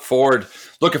we looking forward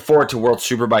to World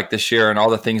Superbike this year and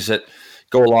all the things that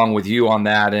go along with you on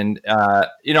that. And,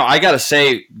 I got to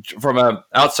say, from an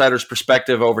outsider's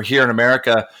perspective over here in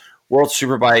America, World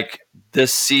Superbike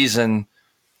this season,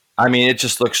 I mean, it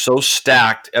just looks so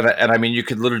stacked. And I mean, you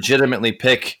could legitimately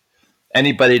pick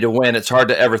anybody to win. It's hard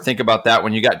to ever think about that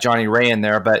when you got Johnny Ray in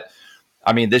there. But,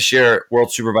 I mean, this year, World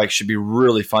Superbike should be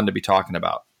really fun to be talking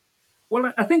about.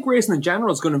 Well, I think racing in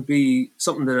general is going to be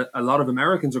something that a lot of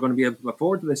Americans are going to be able to look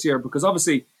forward to this year because,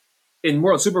 obviously, in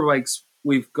World Superbikes,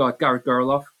 we've got Garrett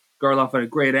Gerloff. Gerloff had a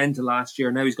great end to last year.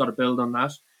 Now he's got to build on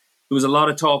that. There was a lot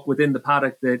of talk within the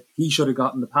paddock that he should have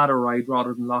gotten the Pato ride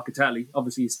rather than Locatelli.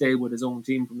 Obviously, he stayed with his own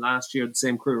team from last year, the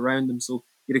same crew around him, so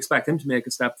you'd expect him to make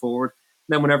a step forward.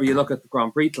 And then whenever you look at the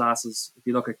Grand Prix classes, if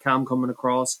you look at Cam coming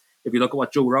across, if you look at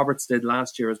what Joe Roberts did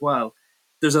last year as well,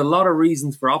 there's a lot of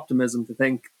reasons for optimism to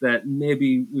think that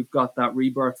maybe we've got that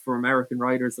rebirth for American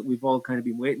riders that we've all kind of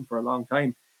been waiting for a long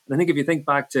time. And I think if you think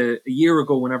back to a year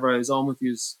ago, whenever I was on with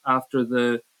you after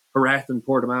the Jerez and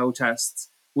Portimao tests,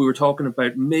 we were talking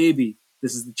about maybe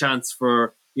this is the chance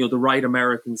for the right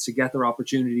Americans to get their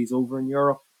opportunities over in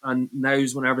Europe. And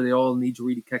now's whenever they all need to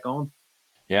really kick on.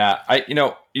 Yeah,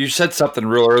 you said something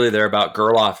real early there about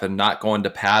Gerloff and not going to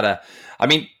PATA. I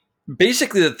mean,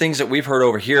 basically the things that we've heard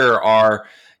over here are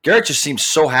Garrett just seems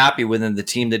so happy within the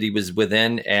team that he was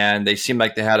within, and they seemed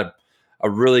like they had a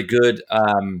really good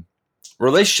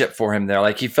relationship for him there.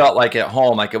 Like he felt like at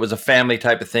home, like it was a family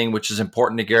type of thing, which is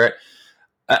important to Garrett.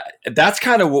 That's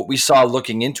kind of what we saw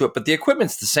looking into it, but the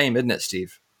equipment's the same, isn't it,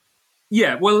 Steve?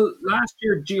 Yeah, well, last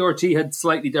year GRT had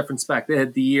slightly different spec. They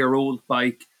had the year-old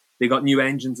bike. They got new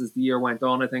engines as the year went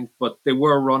on, I think, but they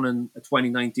were running a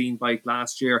 2019 bike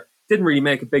last year. Didn't really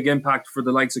make a big impact for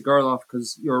the likes of Gerloff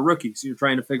because you're a rookie, so you're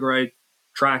trying to figure out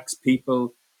tracks,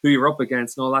 people, who you're up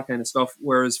against, and all that kind of stuff.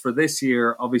 Whereas for this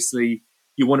year, obviously,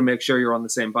 you want to make sure you're on the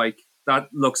same bike. That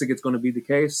looks like it's going to be the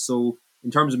case. So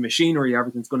in terms of machinery,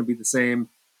 everything's going to be the same.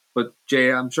 But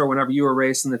Jay, I'm sure whenever you were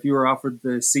racing, if you were offered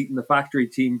the seat in the factory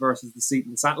team versus the seat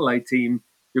in the satellite team,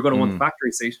 you're going to want the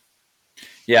factory seat.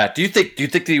 Yeah. Do you think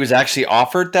that he was actually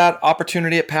offered that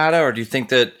opportunity at PATA, or do you think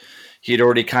that he'd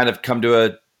already kind of come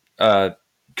to a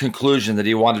conclusion that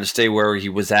he wanted to stay where he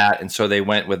was at, and so they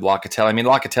went with Locatelli? I mean,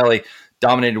 Locatelli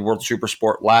dominated World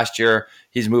Supersport last year.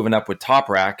 He's moving up with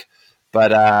Toprak, but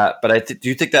do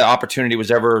you think that opportunity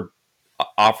was ever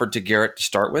offered to Garrett to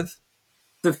start with?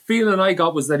 The feeling I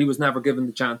got was that he was never given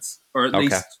the chance, or at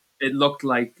least it looked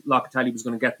like Locatelli was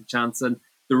going to get the chance. And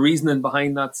the reasoning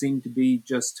behind that seemed to be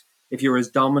just, if you're as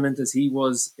dominant as he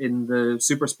was in the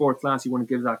super sport class, you want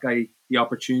to give that guy the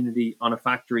opportunity on a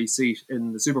factory seat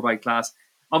in the superbike class.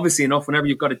 Obviously enough, whenever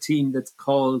you've got a team that's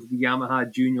called the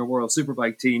Yamaha Junior World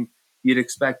Superbike team, you'd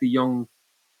expect a young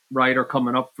rider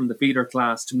coming up from the feeder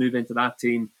class to move into that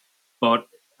team. But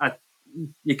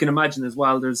you can imagine as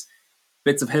well, there's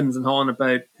bits of hymns and hawing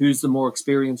about who's the more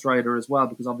experienced rider as well,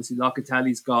 because obviously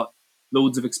Locatelli's got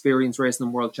loads of experience racing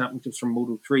in world championships from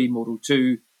Moto 3, Moto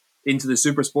 2 into the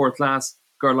super sport class.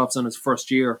 Gerloff's on his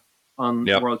first year on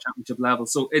world championship level.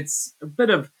 So it's a bit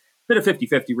of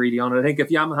 50-50 really on it. I think if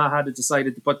Yamaha had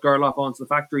decided to put Gerloff onto the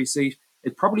factory seat,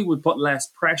 it probably would put less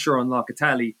pressure on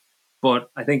Locatelli. But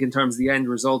I think in terms of the end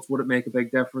results, would it make a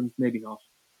big difference? Maybe not.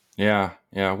 Yeah.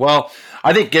 Well,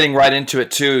 I think getting right into it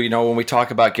too, when we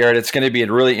talk about Garrett, it's going to be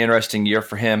a really interesting year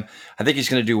for him. I think he's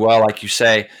going to do well, like you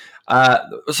say.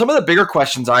 Some of the bigger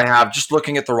questions I have, just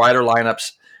looking at the rider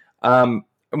lineups, and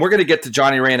we're going to get to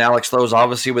Johnny Ray and Alex Lowes,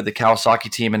 obviously, with the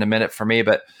Kawasaki team in a minute for me,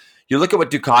 but you look at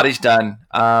what Ducati's done.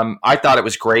 I thought it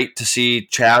was great to see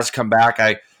Chaz come back.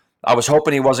 I was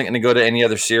hoping he wasn't going to go to any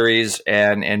other series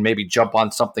and maybe jump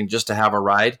on something just to have a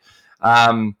ride.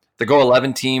 The Go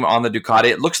 11 team on the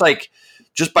Ducati, it looks like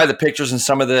just by the pictures and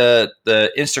some of the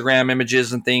Instagram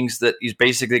images and things that he's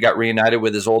basically got reunited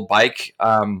with his old bike.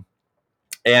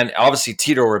 And obviously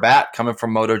Tito Rabat coming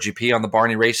from MotoGP on the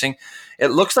Barney Racing. It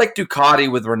looks like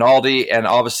Ducati with Rinaldi and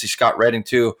obviously Scott Redding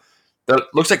too. It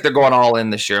looks like they're going all in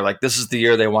this year. Like this is the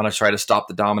year they want to try to stop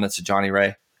the dominance of Johnny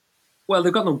Ray. Well,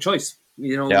 they've got no choice.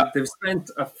 They've spent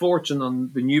a fortune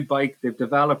on the new bike. They've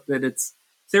developed it. It's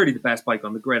clearly the best bike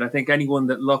on the grid. I think anyone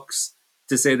that looks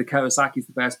to say the Kawasaki's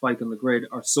the best bike on the grid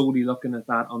are solely looking at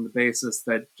that on the basis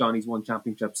that Johnny's won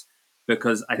championships.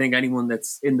 Because I think anyone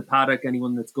that's in the paddock,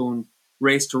 anyone that's going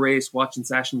race to race, watching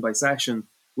session by session,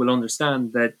 will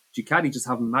understand that Ducati just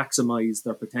haven't maximized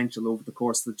their potential over the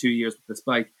course of the 2 years with this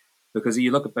bike. Because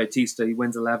you look at Bautista, he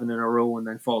wins 11 in a row and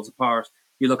then falls apart.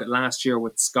 You look at last year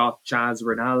with Scott, Chaz,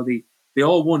 Rinaldi, they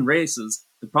all won races.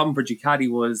 The problem for Ducati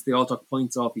was they all took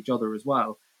points off each other as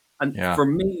well. And for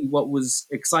me, what was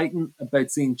exciting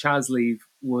about seeing Chaz leave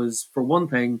was, for one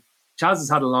thing, Chaz has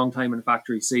had a long time in a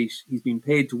factory seat. He's been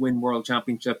paid to win world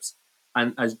championships.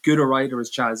 And as good a rider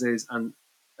as Chaz is, and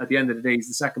at the end of the day, he's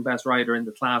the second best rider in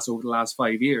the class over the last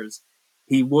 5 years,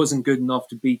 he wasn't good enough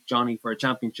to beat Johnny for a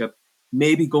championship.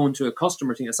 Maybe going to a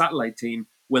customer team, a satellite team,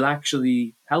 will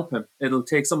actually help him. It'll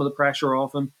take some of the pressure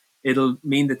off him. It'll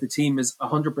mean that the team is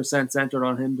 100% centered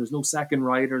on him. There's no second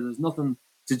rider. There's nothing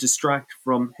to distract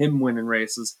from him winning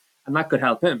races. And that could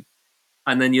help him.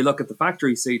 And then you look at the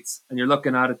factory seats and you're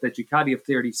looking at it that Ducati have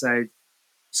clearly said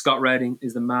Scott Redding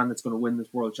is the man that's going to win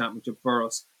this world championship for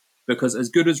us. Because as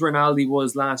good as Rinaldi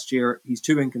was last year, he's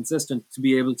too inconsistent to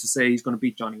be able to say he's going to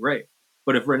beat Johnny Ray.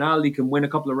 But if Rinaldi can win a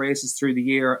couple of races through the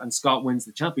year and Scott wins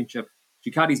the championship,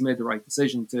 Ducati's made the right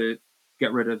decision to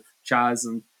get rid of Chaz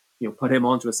and put him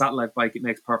onto a satellite bike. It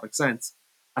makes perfect sense.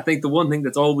 I think the one thing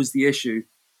that's always the issue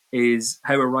is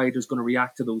how a rider's going to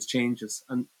react to those changes.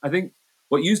 And I think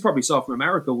what you probably saw from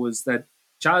America was that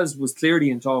Chaz was clearly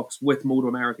in talks with Moto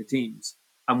America teams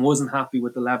and wasn't happy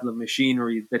with the level of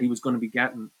machinery that he was going to be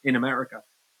getting in America.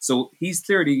 So he's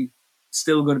clearly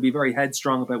still going to be very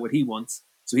headstrong about what he wants.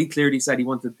 So he clearly said he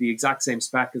wanted the exact same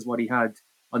spec as what he had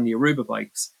on the Aruba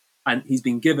bikes. And he's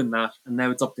been given that. And now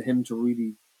it's up to him to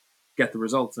really get the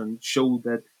results and show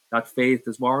that that faith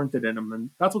is warranted in him. And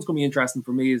that's what's going to be interesting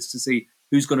for me, is to see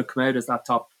who's going to come out as that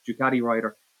top Ducati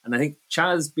rider. And I think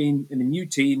Chaz being in a new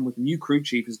team with a new crew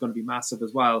chief is going to be massive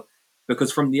as well.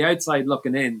 Because from the outside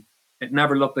looking in, it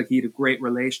never looked like he had a great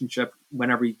relationship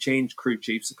whenever he changed crew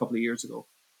chiefs a couple of years ago.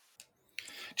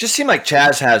 Just seemed like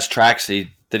Chaz has tracks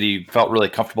that he felt really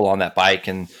comfortable on that bike,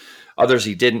 and others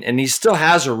he didn't. And he still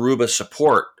has Aruba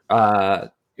support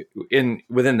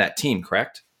within that team,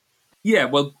 correct? Yeah,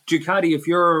 well, Ducati, if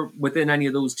you're within any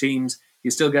of those teams, you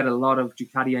still get a lot of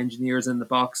Ducati engineers in the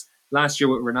box. Last year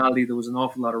with Rinaldi, there was an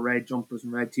awful lot of red jumpers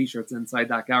and red T-shirts inside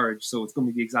that garage, so it's going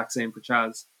to be the exact same for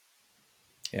Chaz.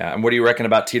 Yeah, and what do you reckon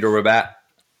about Tito Rabat?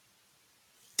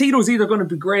 Tito's either going to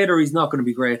be great or he's not going to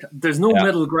be great. There's no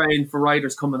middle ground for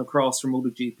riders coming across from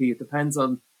MotoGP. It depends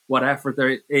on what effort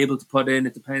they're able to put in.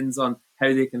 It depends on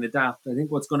how they can adapt. I think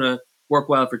what's going to work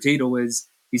well for Tito is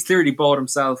he's clearly bought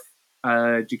himself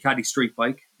a Ducati street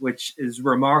bike, which is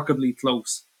remarkably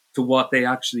close to what they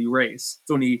actually race.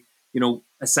 It's only,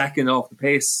 a second off the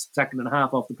pace, second and a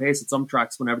half off the pace at some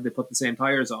tracks whenever they put the same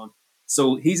tires on.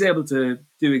 So he's able to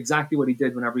do exactly what he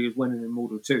did whenever he was winning in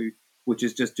Moto2, which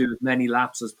is just do as many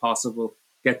laps as possible,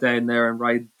 get down there and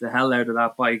ride the hell out of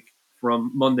that bike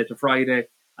from Monday to Friday,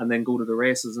 and then go to the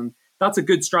races. And that's a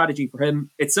good strategy for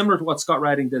him. It's similar to what Scott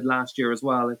Redding did last year as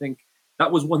well. I think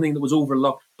that was one thing that was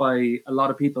overlooked by a lot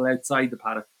of people outside the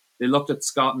paddock. They looked at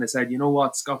Scott and they said, you know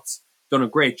what, Scott's done a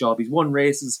great job. He's won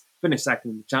races, finished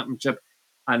second in the championship,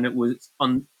 and it was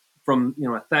from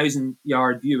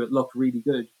 1,000-yard view, it looked really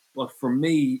good. But for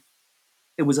me,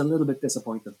 it was a little bit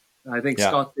disappointing. I think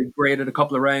Scott did great at a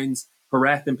couple of rounds.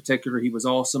 Jerez in particular, he was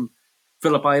awesome.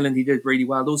 Phillip Island, he did really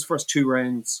well. Those first 2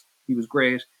 rounds, he was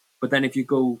great. But then if you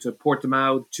go to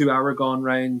Portimao, 2 Aragon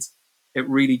rounds, it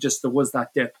really just, there was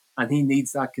that dip. And he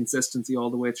needs that consistency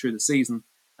all the way through the season.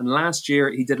 And last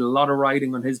year, he did a lot of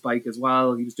riding on his bike as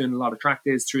well. He was doing a lot of track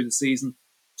days through the season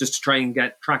just to try and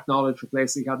get track knowledge for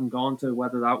places he hadn't gone to,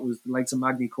 whether that was the likes of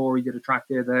Magny Corey, did a track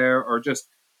day there, or just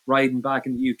riding back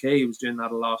in the UK. He was doing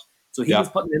that a lot. So he was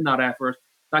putting in that effort.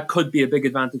 That could be a big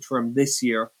advantage for him this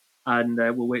year. And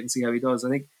we'll wait and see how he does. I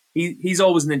think he's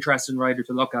always an interesting rider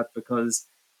to look at because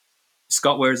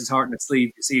Scott wears his heart on his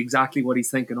sleeve. You see exactly what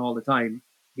he's thinking all the time.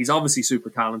 He's obviously super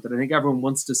talented. I think everyone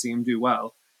wants to see him do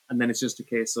well. And then it's just a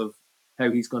case of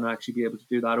how he's going to actually be able to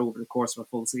do that over the course of a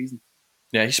full season.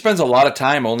 Yeah, he spends a lot of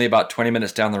time only about 20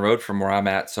 minutes down the road from where I'm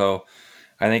at. So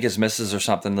I think his missus or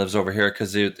something lives over here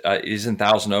because he's in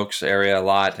Thousand Oaks area a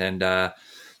lot. And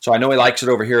so I know he likes it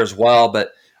over here as well.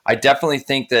 But I definitely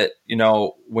think that,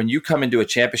 when you come into a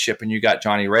championship and you got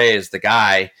Johnny Ray as the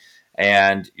guy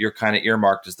and you're kind of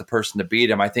earmarked as the person to beat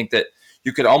him, I think that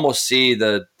you could almost see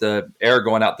the air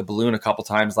going out the balloon a couple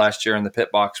times last year in the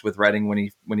pit box with Redding when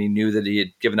he knew that he had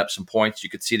given up some points. You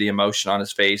could see the emotion on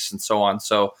his face and so on.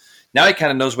 So now he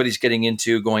kind of knows what he's getting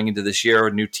into going into this year,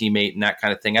 a new teammate and that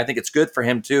kind of thing. I think it's good for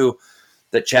him too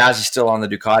that Chaz is still on the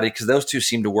Ducati because those two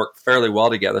seem to work fairly well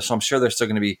together. So I'm sure they're still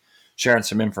going to be sharing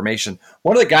some information.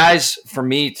 One of the guys for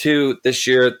me too this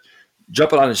year,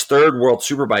 jumping on his 3rd World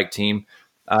Superbike team,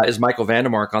 is Michael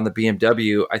Vandermark on the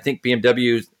BMW. I think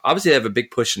BMW, obviously they have a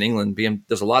big push in England.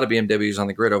 There's a lot of BMWs on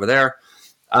the grid over there.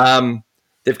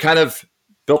 They've kind of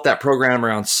built that program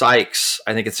around Sykes.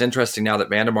 I think it's interesting now that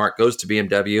Vandermark goes to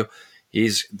BMW.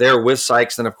 He's there with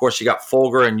Sykes. And of course you got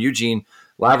Folger and Eugene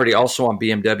Laverty also on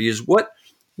BMWs. What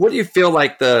do you feel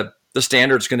like the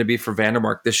standard's going to be for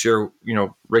Vandermark this year,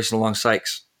 racing along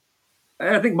Sykes?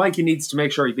 I think Mikey needs to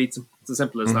make sure he beats him. It's as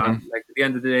simple as that. Like at the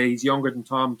end of the day, he's younger than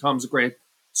Tom. Tom's a great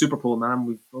Superpole man.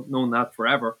 We've known that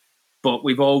forever, but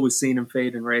we've always seen him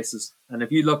fade in races. And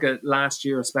if you look at last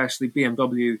year, especially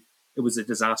BMW, it was a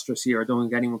disastrous year. I don't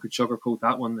think anyone could sugarcoat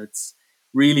that one. It's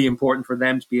really important for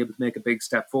them to be able to make a big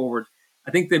step forward.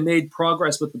 I think they made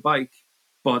progress with the bike,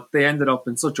 but they ended up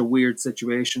in such a weird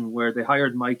situation where they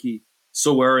hired Mikey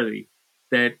so early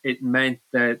that it meant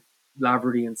that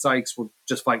Laverty and Sykes were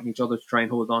just fighting each other to try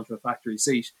and hold on to a factory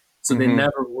seat. So they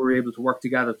never were able to work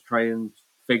together to try and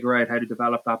figure out how to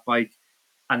develop that bike.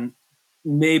 And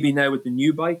maybe now with the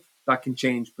new bike, that can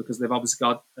change because they've obviously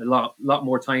got a lot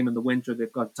more time in the winter.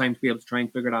 They've got time to be able to try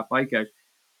and figure that bike out.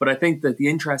 But I think that the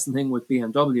interesting thing with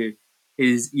BMW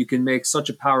is you can make such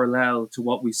a parallel to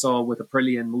what we saw with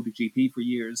Aprilia and MotoGP for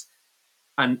years.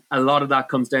 And a lot of that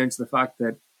comes down to the fact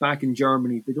that back in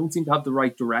Germany, they don't seem to have the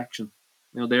right direction.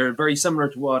 They're very similar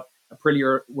to what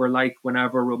Aprilia were like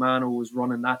whenever Romano was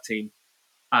running that team.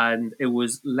 And it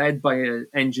was led by an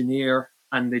engineer,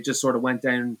 and they just sort of went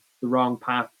down the wrong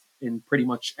path in pretty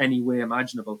much any way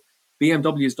imaginable.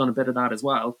 BMW has done a bit of that as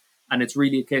well, and it's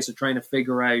really a case of trying to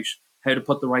figure out how to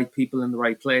put the right people in the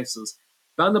right places.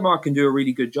 Van der Mark can do a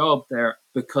really good job there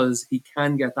because he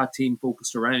can get that team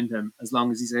focused around him as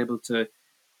long as he's able to,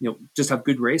 just have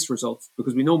good race results.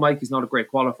 Because we know Mikey's not a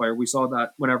great qualifier. We saw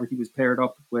that whenever he was paired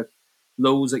up with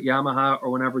Lowe's at Yamaha,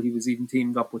 or whenever he was even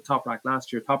teamed up with Toprak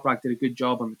last year. Toprak did a good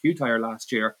job on the Q Tire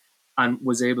last year and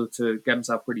was able to get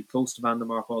himself pretty close to Van der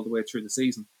Mark all the way through the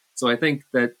season. So I think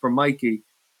that for Mikey,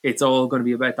 it's all going to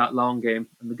be about that long game.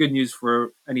 And the good news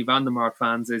for any Van der Mark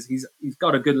fans is he's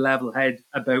got a good level head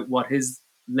about what his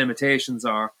limitations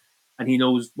are, and he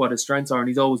knows what his strengths are, and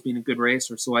he's always been a good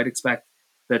racer. So I'd expect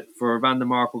that for Van der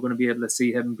Mark, we're going to be able to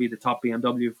see him be the top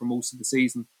BMW for most of the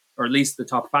season, or at least the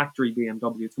top factory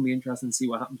BMW. It's going to be interesting to see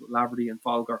what happens with Laverty and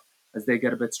Folger as they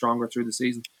get a bit stronger through the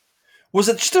season. Was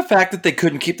it just a fact that they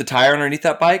couldn't keep the tire underneath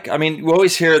that bike? I mean, we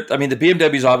always hear, the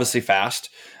BMW is obviously fast.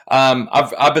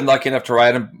 I've been lucky enough to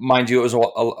ride them. Mind you, it was a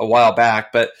while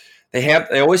back, but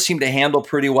they always seem to handle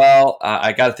pretty well.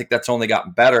 I got to think that's only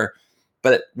gotten better.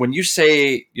 But when you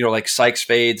say, like Sykes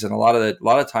fades, and a lot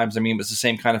of times, it was the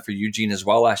same kind of for Eugene as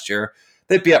well last year.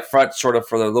 They'd be up front sort of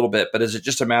for a little bit, but is it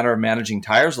just a matter of managing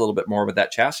tires a little bit more with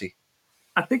that chassis?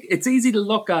 I think it's easy to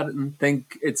look at it and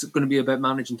think it's going to be about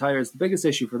managing tires. The biggest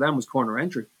issue for them was corner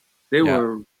entry. They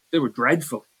were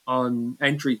dreadful on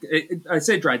entry. I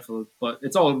say dreadful, but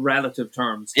it's all relative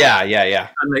terms. Yeah.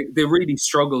 And they really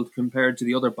struggled compared to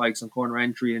the other bikes on corner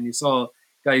entry, and you saw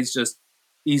guys just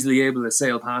easily able to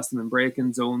sail past them in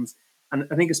braking zones. And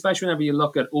I think especially whenever you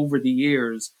look at over the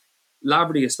years,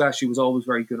 Laverty especially was always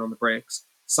very good on the brakes.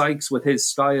 Sykes, with his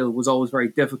style, was always very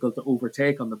difficult to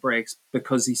overtake on the brakes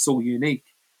because he's so unique.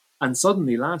 And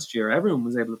suddenly last year, everyone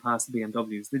was able to pass the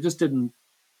BMWs. They just didn't.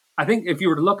 I think if you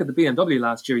were to look at the BMW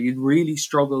last year, you'd really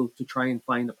struggle to try and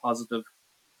find a positive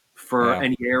for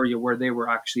any area where they were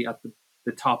actually at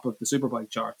the top of the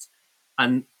Superbike charts.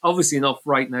 And obviously enough,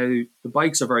 right now, the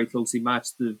bikes are very closely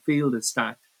matched. The field is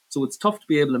stacked. So it's tough to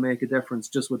be able to make a difference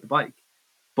just with the bike.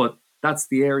 But that's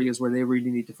the areas where they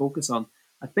really need to focus on.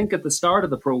 I think at the start of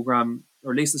the program,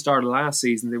 or at least the start of last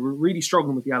season, they were really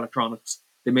struggling with the electronics.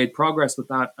 They made progress with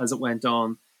that as it went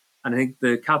on. And I think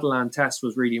the Catalan test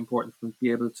was really important for them to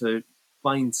be able to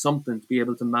find something to be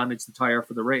able to manage the tyre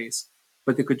for the race.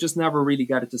 But they could just never really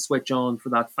get it to switch on for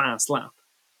that fast lap.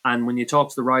 And when you talk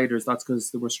to the riders, that's because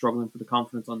they were struggling for the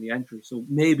confidence on the entry. So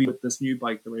maybe with this new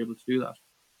bike, they were able to do that.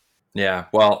 Yeah,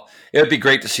 well, it would be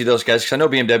great to see those guys because I know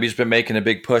BMW's been making a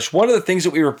big push. One of the things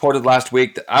that we reported last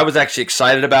week that I was actually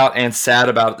excited about and sad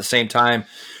about at the same time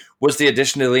was the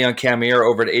addition to Leon Camier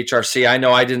over to HRC. I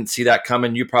know I didn't see that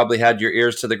coming. You probably had your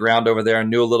ears to the ground over there and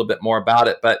knew a little bit more about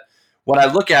it. But when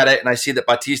I look at it and I see that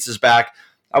Batista's back,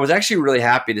 I was actually really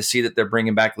happy to see that they're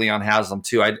bringing back Leon Haslam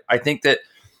too. I think that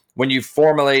when you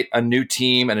formulate a new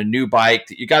team and a new bike,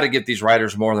 you got to give these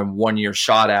riders more than 1 year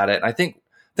shot at it. And I think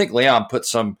Leon put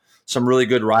some really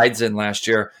good rides in last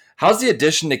year. How's the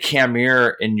addition to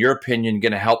Camier, in your opinion,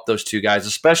 going to help those two guys,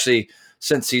 especially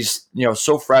since he's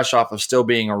so fresh off of still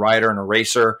being a rider and a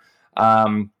racer?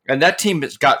 And that team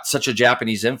has got such a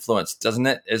Japanese influence, doesn't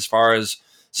it, as far as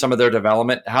some of their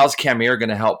development? How's Camier going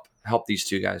to help these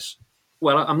two guys?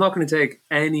 Well, I'm not going to take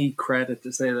any credit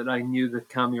to say that I knew that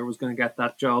Camier was going to get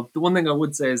that job. The one thing I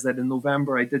would say is that in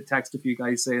November, I did text a few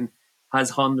guys saying, has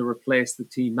Honda replaced the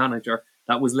team manager?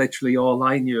 That was literally all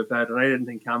I knew about it. I didn't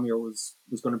think Camier was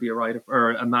going to be a rider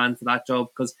or a man for that job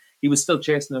because he was still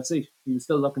chasing that seat. He was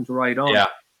still looking to ride on. Yeah.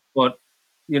 But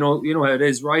you know how it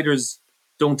is. Riders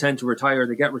don't tend to retire;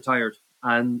 they get retired,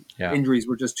 and injuries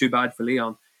were just too bad for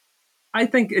Leon. I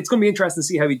think it's going to be interesting to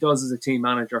see how he does as a team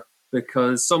manager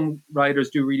because some riders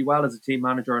do really well as a team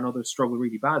manager and others struggle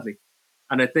really badly.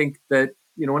 And I think that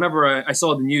whenever I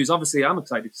saw the news, obviously I'm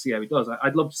excited to see how he does.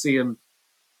 I'd love to see him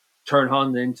turn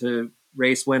Honda into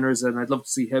race winners, and I'd love to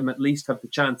see him at least have the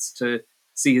chance to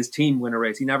see his team win a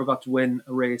race. He never got to win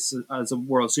a race as a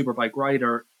World Superbike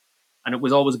rider, and it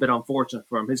was always a bit unfortunate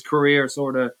for him. His career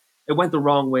it went the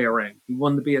wrong way around. He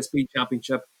won the BSB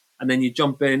championship, and then you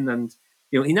jump in and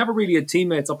he never really had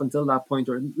teammates up until that point,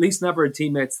 or at least never had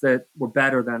teammates that were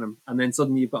better than him. And then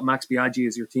suddenly you've got Max Biaggi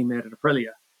as your teammate at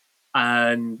Aprilia,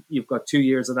 and you've got 2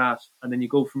 years of that, and then you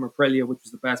go from Aprilia, which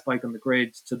was the best bike on the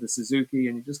grid, to the Suzuki,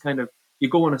 and you just you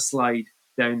go on a slide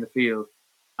down the field.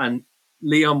 And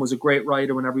Leon was a great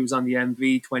rider whenever he was on the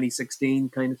MV 2016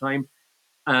 kind of time.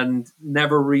 and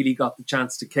never really got the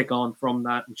chance to kick on from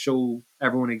that and show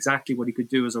everyone exactly what he could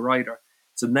do as a rider.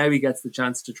 So now he gets the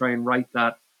chance to try and write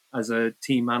that as a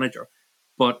team manager.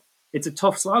 But it's a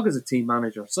tough slog as a team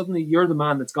manager. Suddenly you're the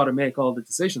man that's got to make all the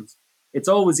decisions. It's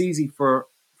always easy for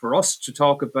us to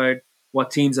talk about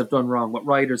what teams have done wrong, what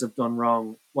riders have done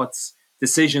wrong, what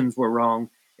decisions were wrong.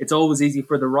 It's always easy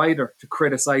for the rider to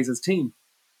criticize his team.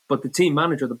 But the team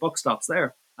manager, the buck stops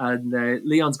there. And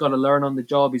Leon's got to learn on the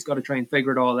job. He's got to try and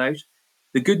figure it all out.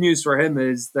 The good news for him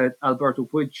is that Alberto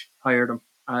Puig hired him.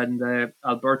 And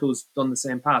Alberto's done the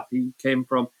same path. He came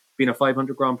from being a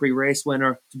 500 Grand Prix race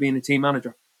winner to being a team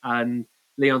manager. And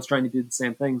Leon's trying to do the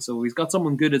same thing. So he's got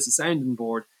someone good as a sounding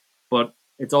board. But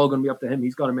it's all going to be up to him.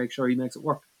 He's got to make sure he makes it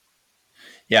work.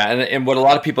 Yeah, and what a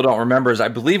lot of people don't remember is I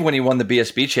believe when he won the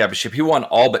BSB championship, he won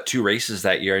all but 2 races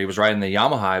that year. He was riding the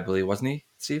Yamaha, I believe, wasn't he,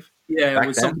 Steve? Yeah, Back it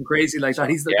was then? something crazy like that.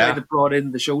 He's the guy that brought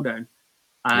in the showdown.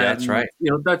 And, that's right.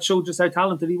 That showed just how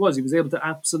talented he was. He was able to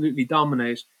absolutely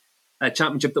dominate a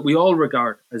championship that we all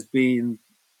regard as being,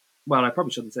 well, I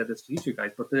probably shouldn't say this to you two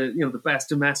guys, but the best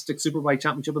domestic superbike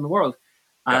championship in the world.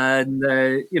 Yep. And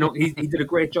he did a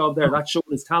great job there. That showed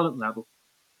his talent level.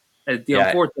 The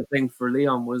unfortunate thing for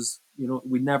Leon was,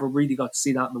 we never really got to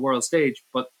see that in the world stage.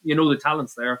 But the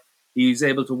talent's there. He's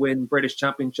able to win British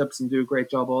championships and do a great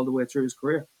job all the way through his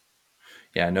career.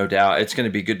 Yeah, no doubt. It's going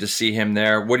to be good to see him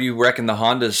there. What do you reckon the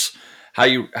Hondas? How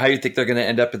you think they're going to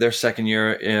end up at their second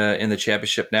year in the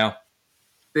championship now?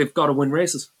 They've got to win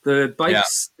races. The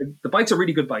bike's a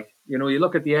really good bike. You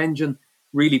look at the engine,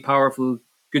 really powerful,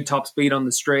 good top speed on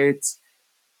the straights.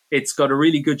 It's got a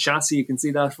really good chassis. You can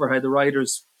see that for how the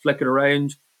riders flick it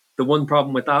around. The one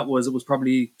problem with that was it was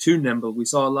probably too nimble. We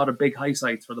saw a lot of big high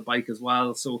sights for the bike as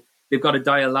well. So they've got to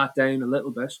dial that down a little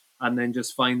bit and then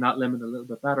just find that limit a little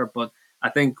bit better. But I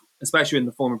think, especially in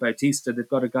the form of Bautista, they've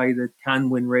got a guy that can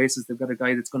win races. They've got a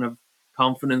guy that's going to have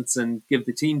confidence and give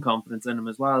the team confidence in him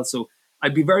as well. So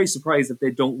I'd be very surprised if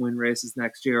they don't win races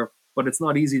next year. But it's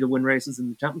not easy to win races in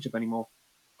the championship anymore.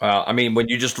 Well, I mean, when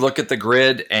you just look at the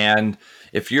grid, and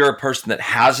if you're a person that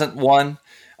hasn't won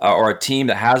or a team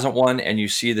that hasn't won, and you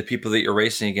see the people that you're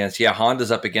racing against,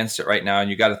 Honda's up against it right now, and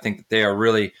you got to think that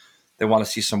they want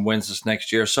to see some wins this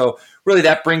next year. So really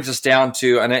that brings us down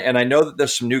to, and I know that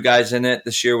there's some new guys in it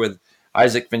this year with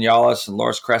Isaac Vinales and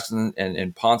Loris Creston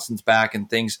and Ponson's back and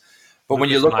things. But when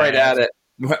you look right at it,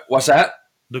 what's that?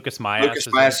 Lucas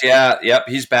Mayas. Yep,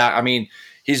 he's back. I mean,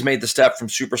 he's made the step from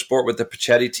Super Sport with the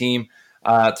Pacetti team.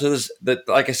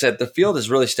 Like I said, the field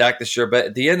is really stacked this year. But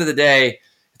at the end of the day,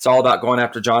 it's all about going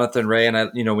after Jonathan Rea.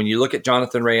 And when you look at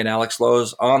Jonathan Rea and Alex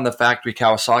Lowe's on the factory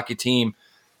Kawasaki team,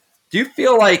 do you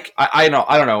feel like I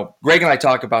don't know? Greg and I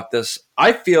talk about this.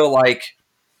 I feel like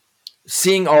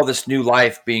seeing all this new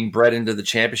life being bred into the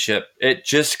championship, it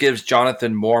just gives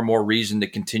Jonathan more and more reason to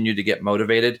continue to get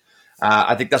motivated.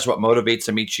 I think that's what motivates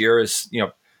him each year. Is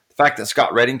the fact that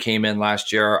Scott Redding came in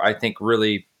last year, I think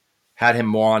really had him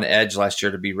more on edge last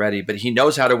year to be ready. But he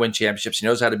knows how to win championships. He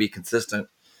knows how to be consistent.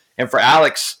 And for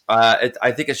Alex,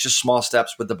 I think it's just small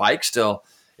steps with the bike still,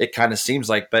 it kind of seems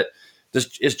like. But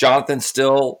is Jonathan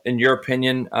still, in your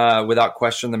opinion, without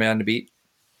question, the man to beat?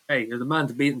 Hey, you're the man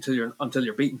to beat until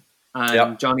you're beaten.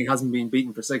 And Johnny hasn't been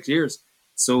beaten for 6 years.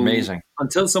 So amazing.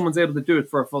 Until someone's able to do it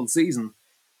for a full season,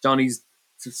 Johnny's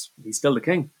still the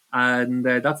king. And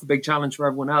that's the big challenge for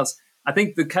everyone else. I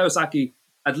think the Kawasaki,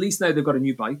 at least now they've got a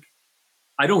new bike.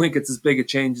 I don't think it's as big a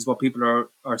change as what people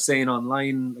are saying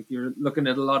online. Like, you're looking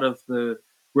at a lot of the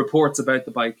reports about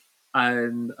the bike,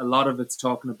 and a lot of it's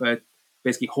talking about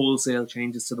basically wholesale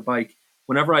changes to the bike.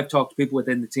 Whenever I've talked to people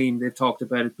within the team, they've talked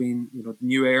about it being, the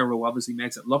new aero obviously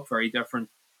makes it look very different,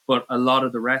 but a lot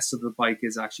of the rest of the bike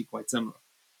is actually quite similar.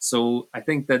 So I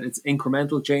think that it's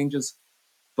incremental changes,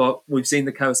 but we've seen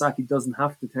the Kawasaki doesn't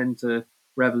have to tend to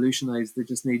revolutionize. They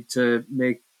just need to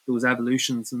make those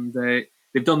evolutions, and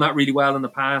they've done that really well in the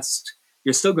past.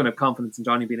 You're still going to have confidence in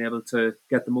Johnny being able to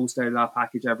get the most out of that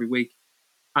package every week.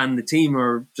 And the team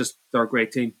they're a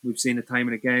great team. We've seen it time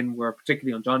and again where,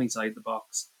 particularly on Johnny's side of the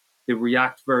box, they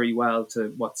react very well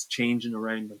to what's changing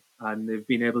around them. And they've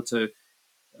been able to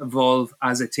evolve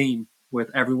as a team with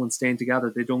everyone staying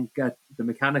together. They don't get the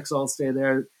mechanics all stay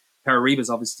there. Pararibas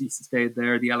obviously stayed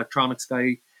there, the electronics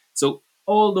guy. So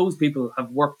all those people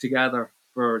have worked together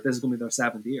this is going to be their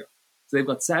 7th year. So they've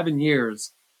got 7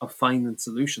 years of finding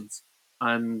solutions.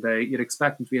 And you'd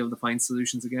expect them to be able to find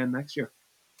solutions again next year.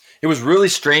 It was really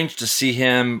strange to see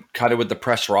him kind of with the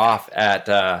pressure off at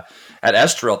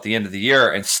Estoril at the end of the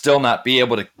year and still not be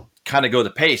able to kind of go the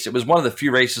pace. It was one of the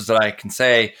few races that I can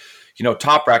say,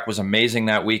 Top Rack was amazing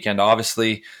that weekend,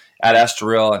 obviously. at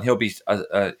Estoril, and he'll be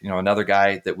another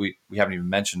guy that we haven't even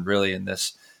mentioned really in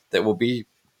this that will be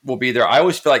there. I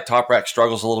always feel like Toprak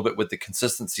struggles a little bit with the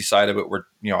consistency side of it, where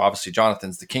obviously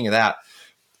Jonathan's the king of that,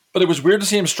 but it was weird to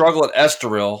see him struggle at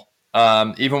Estoril.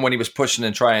 Even when he was pushing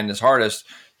and trying his hardest,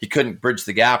 he couldn't bridge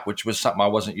the gap, which was something I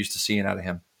wasn't used to seeing out of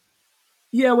him.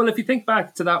 Yeah, well, if you think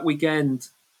back to that weekend,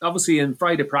 obviously in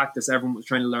Friday practice, everyone was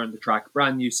trying to learn the track,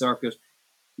 brand new circuit.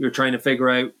 You're trying to figure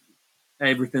out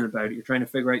everything about it. You're trying to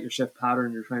figure out your shift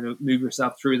pattern. You're trying to move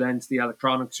yourself through then to the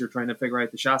electronics. You're trying to figure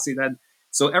out the chassis then.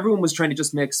 So everyone was trying to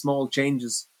just make small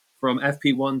changes from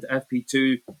FP1 to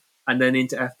FP2 and then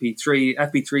into FP3.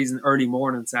 FP3 is an early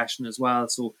morning session as well,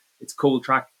 so it's cold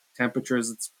track temperatures.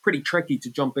 It's pretty tricky to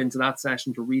jump into that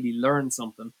session to really learn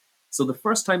something. So the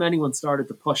first time anyone started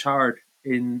to push hard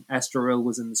in Estoril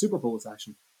was in the Superpole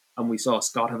session. And we saw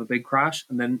Scott have a big crash.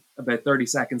 And then about 30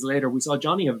 seconds later, we saw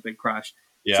Johnny have a big crash.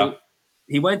 Yeah. So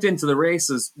he went into the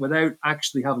races without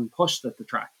actually having pushed at the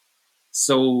track.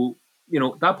 So,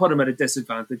 that put him at a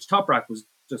disadvantage. Toprak was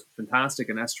just fantastic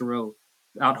in Estoril.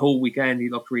 That whole weekend, he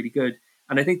looked really good.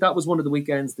 And I think that was one of the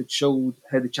weekends that showed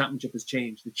how the championship has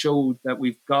changed. It showed that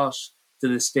we've got to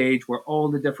the stage where all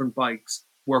the different bikes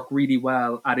work really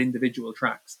well at individual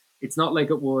tracks. It's not like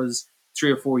it was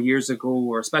 3 or 4 years ago,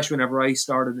 or especially whenever I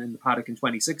started in the paddock in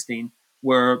 2016,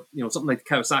 where something like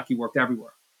the Kawasaki worked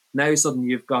everywhere. Now suddenly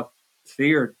you've got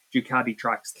clear Ducati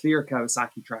tracks, clear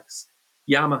Kawasaki tracks,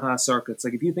 Yamaha circuits.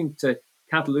 Like if you think to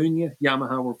Catalunya,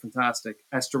 Yamaha were fantastic.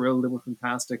 Estoril, they were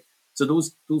fantastic. So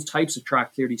those types of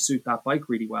track clearly suit that bike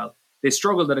really well. They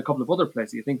struggled at a couple of other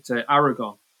places. You think to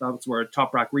Aragon, that's where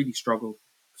Toprak really struggled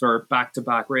for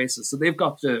back-to-back races. So they've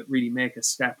got to really make a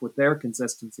step with their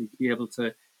consistency to be able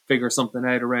to figure something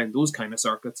out around those kind of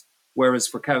circuits. Whereas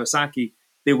for Kawasaki,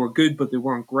 they were good, but they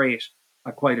weren't great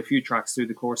at quite a few tracks through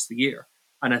the course of the year.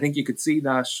 And I think you could see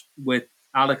that with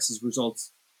Alex's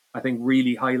results, I think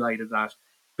really highlighted that,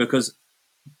 because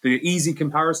the easy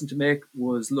comparison to make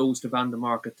was Lowe's to Van der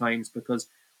Mark at times, because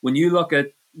when you look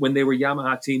at when they were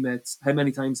Yamaha teammates, how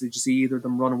many times did you see either of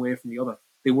them run away from the other?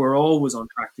 They were always on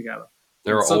track together.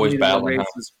 They were always battling.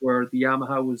 Races where the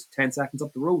Yamaha was 10 seconds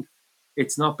up the road.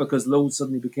 It's not because Lowe's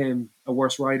suddenly became a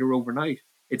worse rider overnight.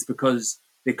 It's because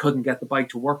they couldn't get the bike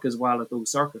to work as well at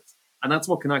those circuits. And that's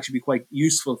what can actually be quite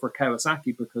useful for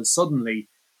Kawasaki, because suddenly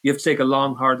you have to take a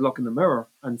long, hard look in the mirror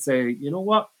and say, you know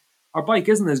what? Our bike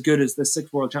isn't as good as the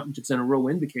 6 World Championships in a row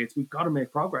indicates. We've got to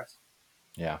make progress.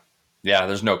 Yeah. Yeah,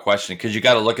 there's no question, because you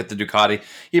got to look at the Ducati,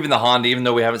 even the Honda, even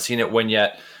though we haven't seen it win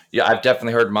yet. Yeah, I've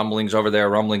definitely heard rumblings over there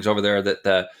that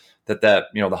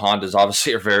the Honda is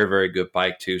obviously a very, very good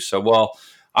bike too. So, well,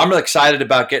 I'm really excited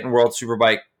about getting World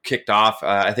Superbike kicked off.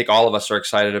 I think all of us are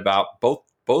excited about both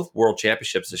World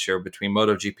Championships this year, between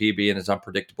MotoGP being as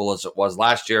unpredictable as it was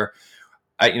last year.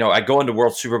 I go into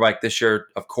World Superbike this year,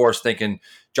 of course, thinking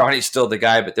Johnny's still the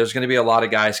guy, but there's going to be a lot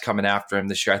of guys coming after him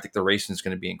this year. I think the racing is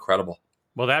going to be incredible.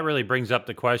 Well, that really brings up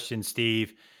the question,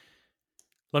 Steve.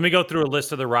 Let me go through a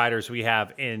list of the riders we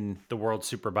have in the World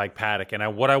Superbike paddock.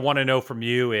 And what I want to know from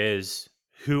you is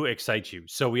who excites you.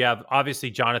 So we have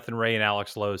obviously Jonathan Rea and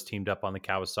Alex Lowe's teamed up on the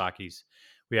Kawasaki's.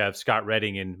 We have Scott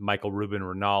Redding and Michael Ruben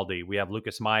Rinaldi. We have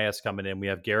Lucas Mayas coming in. We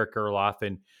have Garrett Gerloff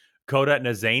and Kota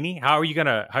Nazani. How are you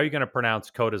gonna pronounce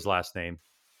Kota's last name?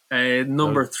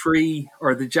 Number 3,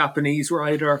 or the Japanese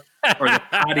rider, or the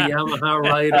Paddy Yamaha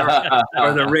rider,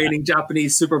 or the reigning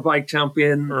Japanese Superbike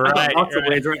champion. Right, lots of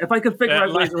ways around. If I could figure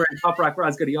out ways around Toprak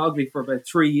Razgatlioglu for about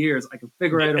 3 years, I could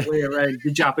figure out a way around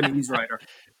the Japanese rider.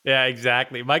 Yeah,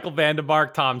 exactly. Michael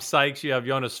Vandermark, Tom Sykes. You have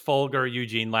Jonas Folger,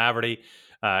 Eugene Laverty,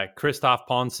 Christoph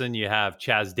Ponson. You have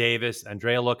Chaz Davis,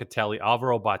 Andrea Locatelli,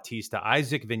 Alvaro Bautista,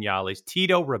 Isaac Vinales,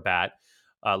 Tito Rabat,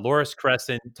 Loris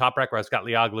Crescent, Toprak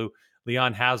Razgatlioglu,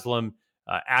 Leon Haslam,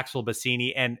 Axel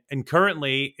Bassini. And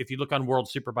currently, if you look on World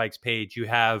Superbike's page, you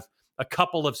have a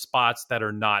couple of spots that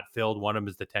are not filled. One of them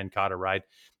is the 10 kata ride.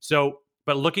 So,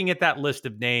 but looking at that list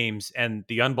of names and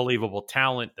the unbelievable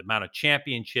talent, the amount of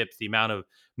championships, the amount of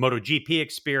MotoGP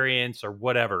experience or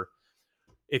whatever,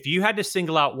 if you had to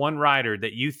single out one rider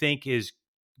that you think is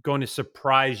going to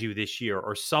surprise you this year,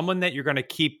 or someone that you're going to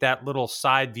keep that little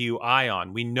side view eye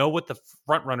on, we know what the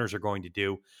front runners are going to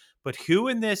do, but who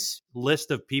in this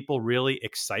list of people really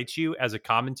excites you as a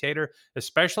commentator,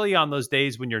 especially on those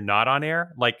days when you're not on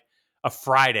air, like a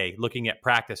Friday looking at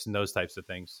practice and those types of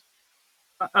things?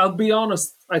 I'll be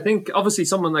honest. I think obviously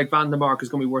someone like Van der Mark is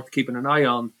going to be worth keeping an eye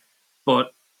on,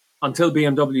 but until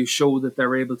BMW show that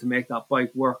they're able to make that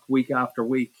bike work week after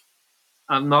week,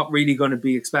 I'm not really going to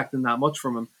be expecting that much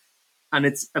from him. And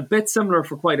it's a bit similar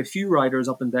for quite a few riders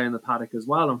up and down the paddock as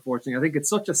well, unfortunately. I think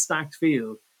it's such a stacked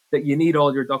field that you need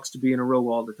all your ducks to be in a row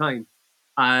all the time.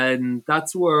 And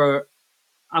that's where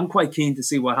I'm quite keen to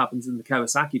see what happens in the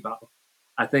Kawasaki battle.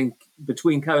 I think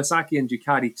between Kawasaki and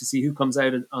Ducati, to see who comes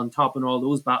out on top in all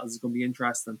those battles is going to be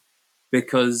interesting,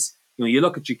 because you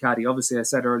look at Ducati. Obviously, I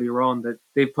said earlier on that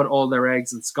they've put all their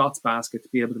eggs in Scott's basket to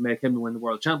be able to make him win the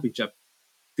World Championship.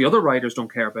 The other riders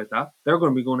don't care about that. They're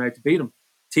going to be going out to beat him.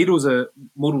 Tito's a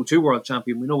Moto2 World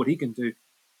Champion. We know what he can do.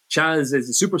 Chaz is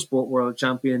a Super Sport World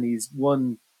Champion. He's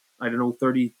won,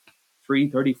 33,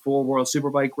 34 World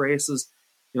Superbike races.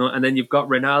 And then you've got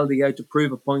Rinaldi out to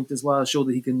prove a point as well, show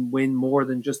that he can win more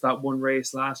than just that one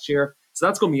race last year. So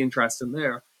that's going to be interesting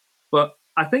there. But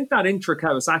I think that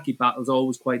intra-Kawasaki battle is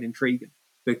always quite intriguing,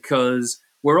 because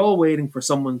we're all waiting for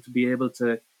someone to be able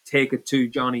to take it to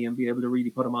Johnny and be able to really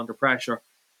put him under pressure.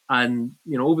 And,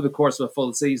 over the course of a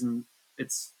full season,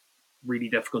 it's really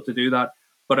difficult to do that.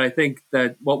 But I think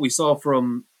that what we saw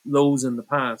from Lowe's in the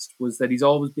past was that he's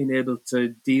always been able to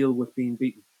deal with being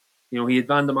beaten. He had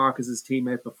Van der Mark as his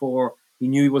teammate before. He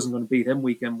knew he wasn't going to beat him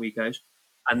week in, week out.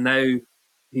 And now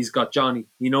he's got Johnny.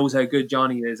 He knows how good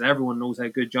Johnny is. Everyone knows how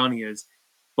good Johnny is.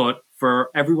 But for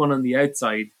everyone on the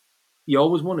outside, you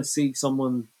always want to see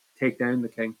someone take down the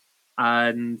king.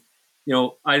 And,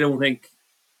 I don't think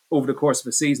over the course of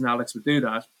a season Alex would do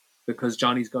that, because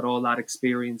Johnny's got all that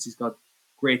experience. He's got a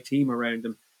great team around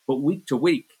him. But week to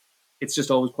week, it's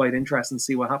just always quite interesting to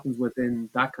see what happens within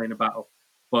that kind of battle.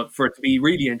 But for it to be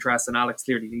really interesting, Alex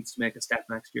clearly needs to make a step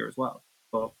next year as well.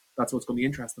 But that's what's going to be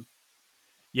interesting.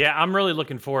 Yeah, I'm really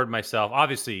looking forward myself,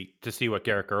 obviously, to see what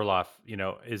Garrett Gerloff,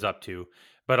 is up to,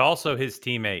 but also his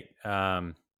teammate,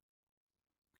 Kota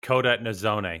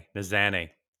Nozane,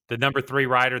 the number 3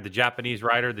 rider, the Japanese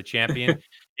rider, the champion.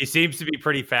 He seems to be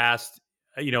pretty fast.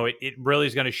 It really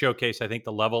is going to showcase, I think,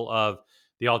 the level of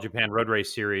the All Japan Road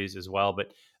Race Series as well.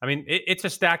 But I mean, it's a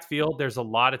stacked field. There's a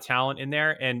lot of talent in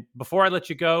there. And before I let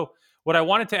you go, what I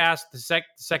wanted to ask, the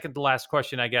second to last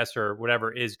question, I guess, or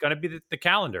whatever, is going to be the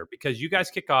calendar, because you guys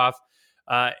kick off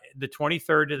the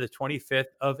 23rd to the 25th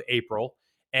of April.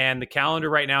 And the calendar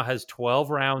right now has 12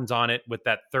 rounds on it, with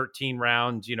that 13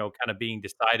 rounds, kind of being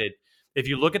decided. If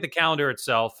you look at the calendar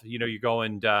itself, you're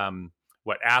going,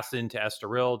 Assen to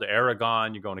Estoril to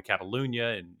Aragon, you're going to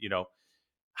Catalunya. And,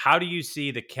 how do you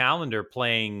see the calendar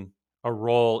playing a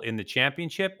role in the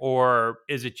championship, or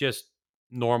is it just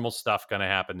normal stuff going to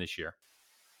happen this year?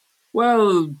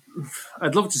 Well,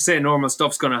 I'd love to say normal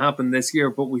stuff's going to happen this year,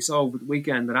 but we saw over the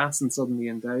weekend that Assen suddenly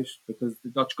in doubt, because the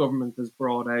Dutch government has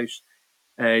brought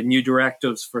out new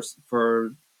directives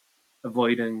for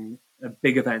avoiding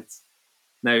big events.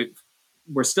 Now,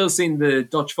 we're still seeing the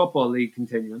Dutch Football League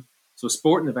continuing, so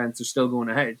sporting events are still going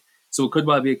ahead. So it could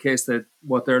well be a case that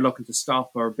what they're looking to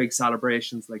stop are big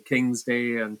celebrations like King's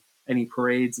Day and any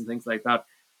parades and things like that.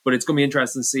 But it's going to be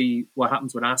interesting to see what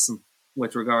happens with Assen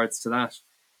with regards to that.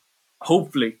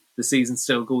 Hopefully, the season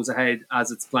still goes ahead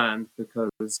as it's planned,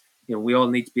 because we all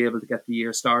need to be able to get the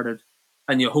year started,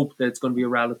 and you hope that it's going to be a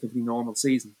relatively normal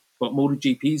season. But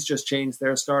MotoGP's just changed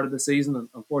their start of the season, and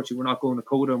unfortunately, we're not going to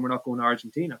Coda and we're not going to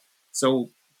Argentina.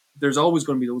 So there's always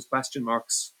going to be those question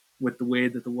marks with the way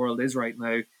that the world is right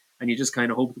now, and you just kind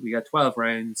of hope that we get 12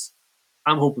 rounds.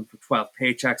 I'm hoping for 12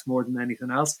 paychecks more than anything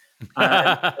else.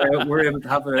 We're able to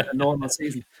have a normal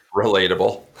season.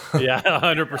 Relatable. Yeah,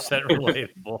 100% relatable.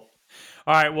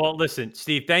 All right. Well, listen,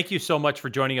 Steve, thank you so much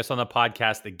for joining us on the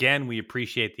podcast. Again, we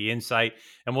appreciate the insight,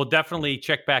 and we'll definitely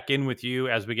check back in with you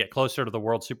as we get closer to the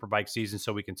World Superbike season,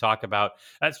 so we can talk about,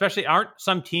 especially, aren't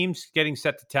some teams getting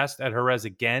set to test at Jerez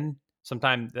again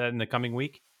sometime in the coming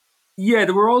week? Yeah,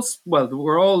 they were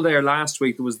all there last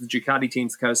week. There was the Ducati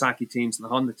teams, the Kawasaki teams, and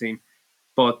the Honda team,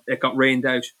 but it got rained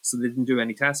out, so they didn't do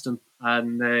any testing.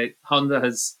 And Honda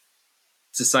has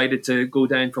decided to go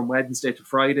down from Wednesday to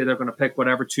Friday. They're going to pick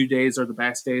whatever 2 days are the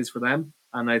best days for them.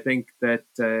 And I think that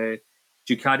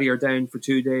Ducati are down for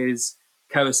 2 days.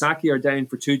 Kawasaki are down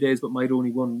for 2 days, but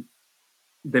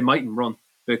they mightn't run,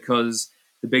 because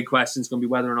the big question is going to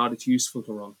be whether or not it's useful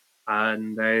to run.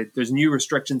 And there's new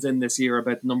restrictions in this year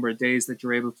about the number of days that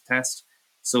you're able to test.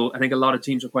 So I think a lot of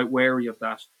teams are quite wary of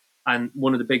that. And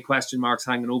one of the big question marks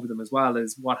hanging over them as well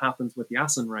is what happens with the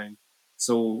Assen round.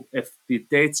 So if the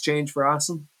dates change for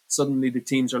Assen, suddenly the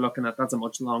teams are looking at that's a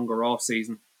much longer off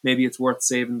season. Maybe it's worth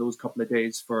saving those couple of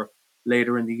days for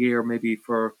later in the year, maybe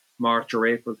for March or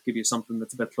April, to give you something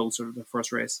that's a bit closer to the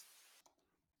first race.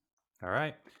 All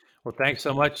right. Well, thanks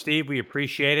so much, Steve. We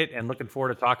appreciate it, and looking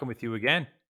forward to talking with you again.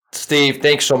 Steve,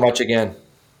 thanks so much again.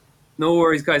 No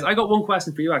worries, guys. I got one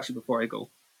question for you actually before I go.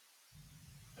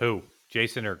 Who?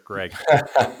 Jason or Greg?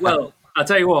 Well, I'll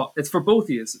tell you what, it's for both of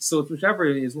you. So it's whichever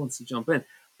of you wants to jump in.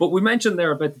 But we mentioned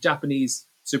there about the Japanese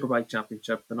Superbike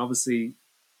Championship, and obviously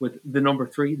with the number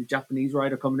 3, the Japanese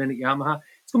rider coming in at Yamaha.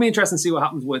 It's going to be interesting to see what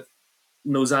happens with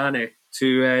Nozane,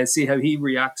 to see how he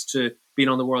reacts to being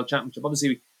on the World Championship.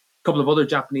 Obviously, a couple of other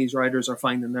Japanese riders are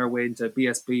finding their way into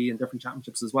BSB and different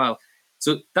championships as well.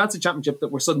 So that's a championship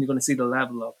that we're suddenly going to see the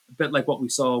level of, a bit like what we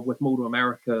saw with Moto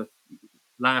America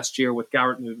last year with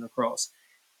Garrett moving across.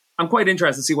 I'm quite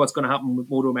interested to see what's going to happen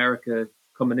with Moto America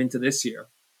coming into this year.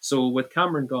 So with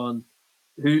Cameron gone,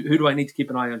 who do I need to keep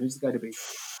an eye on? Who's the guy to beat?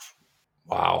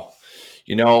 Wow.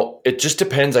 It just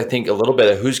depends, I think, a little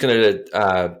bit of who's going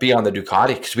to be on the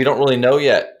Ducati, because we don't really know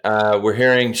yet. We're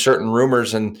hearing certain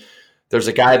rumors, and there's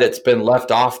a guy that's been left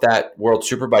off that World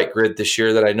Superbike grid this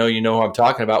year that I know who I'm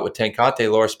talking about with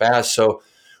Tenkate, Loris Baz. So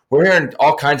we're hearing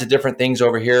all kinds of different things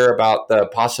over here about the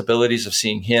possibilities of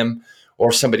seeing him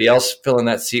or somebody else filling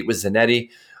that seat with Zanetti.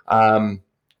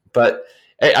 But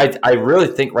I really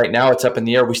think right now it's up in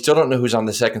the air. We still don't know who's on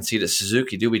the second seat at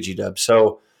Suzuki, do we, G-Dub?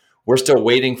 So we're still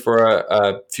waiting for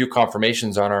a few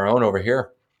confirmations on our own over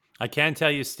here. I can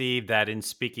tell you, Steve, that in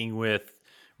speaking with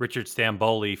Richard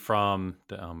Stamboli from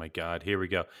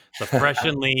the Fresh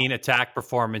and Lean Attack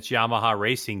Performance Yamaha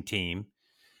Racing Team,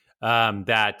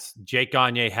 that Jake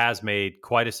Gagne has made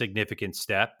quite a significant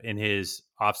step in his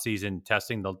off-season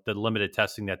testing, the limited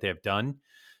testing that they've done.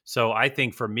 So I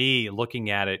think for me,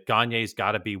 looking at it, Gagne's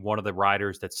got to be one of the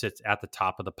riders that sits at the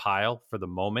top of the pile for the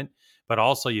moment. But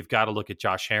also you've got to look at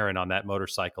Josh Herrin on that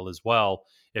motorcycle as well.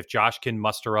 If Josh can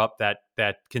muster up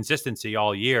that consistency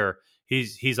all year,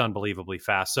 he's unbelievably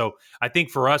fast. So I think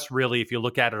for us, really, if you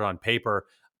look at it on paper,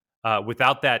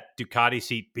 without that Ducati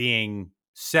seat being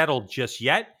settled just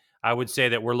yet, I would say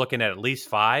that we're looking at least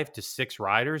 5 to 6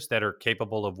 riders that are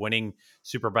capable of winning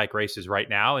Superbike races right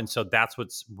now. And so that's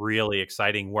what's really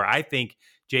exciting, where I think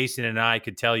Jason and I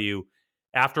could tell you,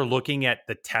 after looking at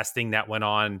the testing that went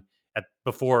on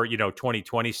before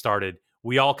 2020 started,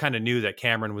 we all kind of knew that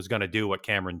Cameron was going to do what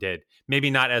Cameron did. Maybe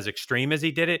not as extreme as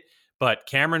he did it, but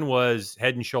Cameron was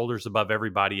head and shoulders above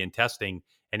everybody in testing,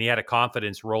 and he had a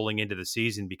confidence rolling into the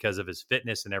season because of his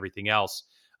fitness and everything else,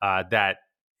 that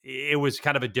it was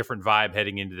kind of a different vibe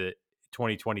heading into the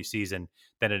 2020 season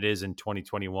than it is in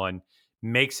 2021.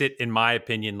 Makes it, in my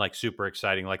opinion, like super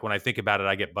exciting. Like when I think about it,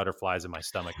 I get butterflies in my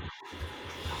stomach.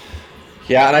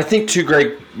 Yeah, and I think too,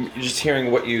 Greg, just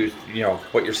hearing what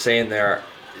you're saying there,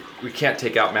 we can't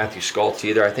take out Matthew Schultz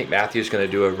either. I think Matthew's going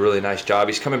to do a really nice job.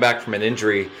 He's coming back from an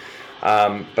injury,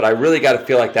 but I really got to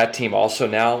feel like that team also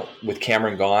now with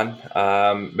Cameron gone.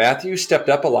 Matthew stepped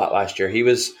up a lot last year. He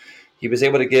was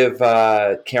able to give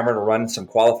Cameron a run, some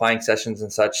qualifying sessions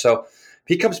and such. So if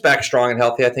he comes back strong and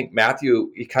healthy, I think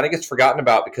Matthew, he kind of gets forgotten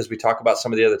about because we talk about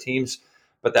some of the other teams.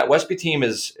 But that Westby team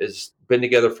has been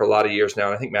together for a lot of years now,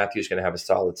 and I think Matthew's going to have a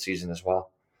solid season as well.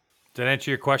 Did that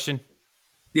answer your question?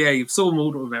 Yeah, you've sold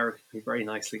Moto America very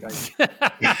nicely, guys.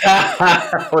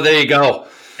 Well, there you go.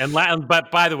 But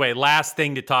by the way, last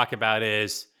thing to talk about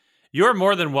is you're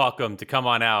more than welcome to come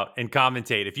on out and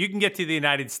commentate. If you can get to the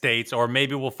United States, or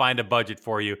maybe we'll find a budget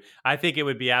for you, I think it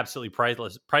would be absolutely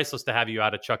priceless to have you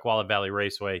out at Chuckwalla Valley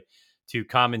Raceway to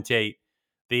commentate.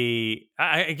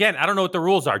 I don't know what the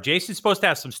rules are. Jason's supposed to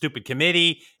have some stupid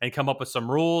committee and come up with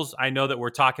some rules. I know that we're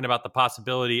talking about the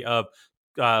possibility of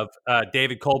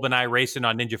David Kolb and I racing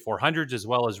on Ninja 400s, as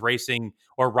well as racing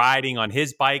or riding on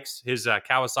his bikes, his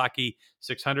Kawasaki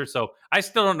 600. So I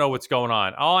still don't know what's going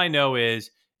on. All I know is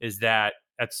that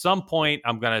at some point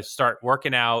I'm going to start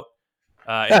working out.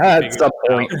 At some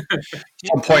point,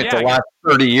 the last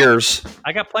 30 years.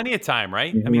 I got plenty of time,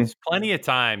 right? Mm-hmm. I mean, it's plenty of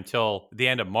time till the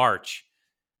end of March.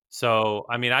 So,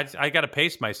 I mean, I got to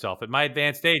pace myself. At my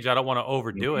advanced age, I don't want to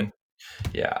overdo it.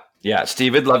 Yeah,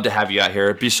 Steve, I'd love to have you out here.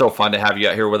 It'd be so fun to have you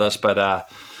out here with us, but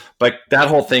that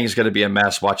whole thing is going to be a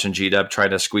mess watching G-Dub try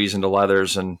to squeeze into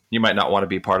leathers, and you might not want to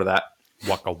be part of that.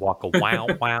 Waka waka wow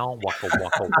wow, waka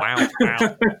waka wow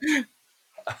wow.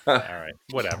 All right,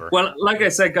 whatever. Well, like I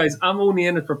said, guys, I'm only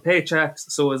in it for paychecks,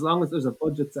 so as long as there's a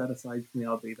budget set aside for me,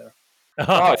 I'll be there.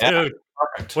 Oh, dude.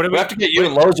 What do we have to get you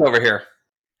and Lowe's over here?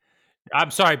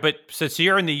 I'm sorry, but since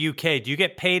you're in the UK, do you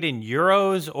get paid in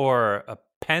euros or a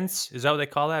pence? Is that what they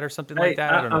call that, or something like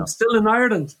that? I don't know. I'm still in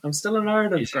Ireland.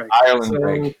 Greg. Ireland,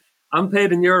 Greg. I'm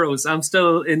paid in euros. I'm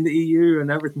still in the EU,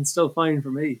 and everything's still fine for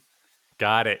me.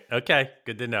 Got it. Okay,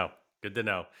 good to know.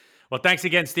 Well, thanks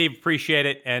again, Steve. Appreciate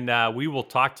it, and we will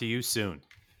talk to you soon.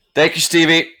 Thank you,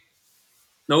 Stevie.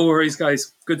 No worries,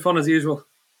 guys. Good fun as usual.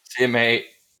 See you, mate.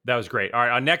 That was great. All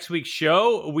right, on next week's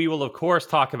show, we will, of course,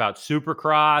 talk about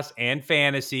Supercross and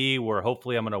fantasy, where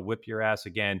hopefully I'm going to whip your ass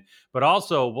again. But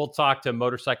also, we'll talk to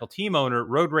motorcycle team owner,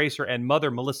 road racer, and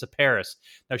mother Melissa Paris.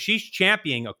 Now, she's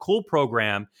championing a cool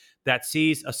program that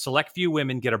sees a select few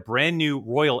women get a brand new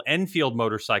Royal Enfield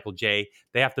motorcycle, Jay.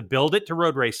 They have to build it to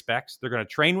road race specs. They're going to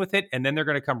train with it, and then they're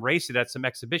going to come race it at some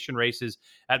exhibition races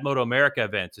at Moto America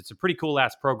events. It's a pretty cool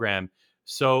ass program.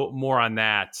 So more on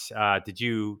that. Have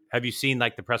you seen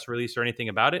like the press release or anything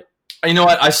about it? You know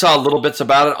what? I saw little bits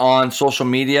about it on social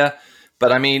media,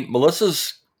 but I mean,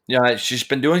 Melissa's, she's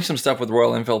been doing some stuff with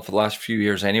Royal Enfield for the last few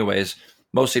years anyways,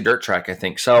 mostly dirt track, I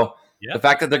think. So the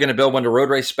fact that they're going to build one to road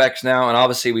race specs now, and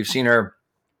obviously we've seen her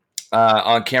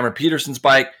on Cameron Peterson's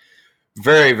bike,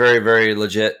 very, very, very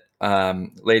legit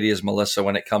lady is Melissa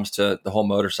when it comes to the whole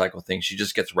motorcycle thing. She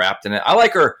just gets wrapped in it. I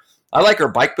like her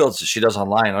bike builds that she does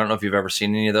online. I don't know if you've ever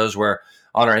seen any of those where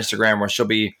on her Instagram where she'll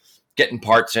be getting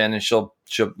parts in and she'll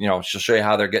show you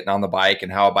how they're getting on the bike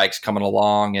and how a bike's coming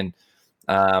along. And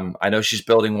I know she's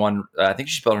building one. I think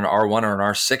she's building an R1 or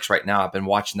an R6 right now. I've been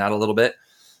watching that a little bit.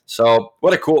 So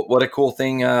what a cool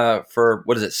thing for,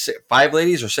 what is it, 5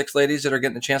 ladies or 6 ladies that are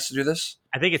getting a chance to do this?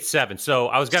 I think it's 7. So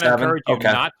I was going to encourage you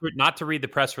not to read the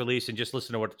press release and just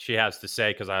listen to what she has to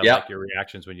say, because I like your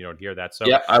reactions when you don't hear that. So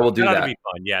yeah, I will do that. That'll be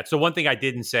fun. Yeah. So one thing I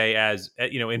didn't say, as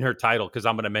in her title, because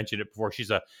I'm going to mention it before,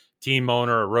 she's a team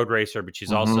owner, a road racer, but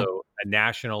she's also a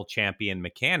national champion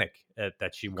mechanic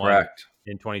that she won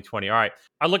in 2020. All right.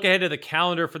 I look ahead to the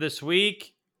calendar for this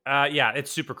week.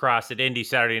 It's Supercross at Indy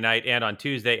Saturday night and on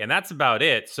Tuesday, and that's about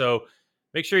it. So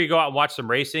make sure you go out and watch some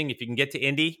racing. If you can get to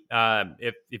Indy,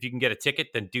 if you can get a ticket,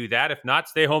 then do that. If not,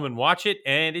 stay home and watch it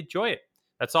and enjoy it.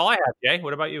 That's all I have, Jay.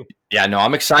 What about you? Yeah, no,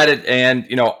 I'm excited. And,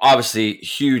 obviously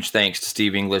huge thanks to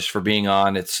Steve English for being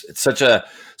on. It's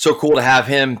so cool to have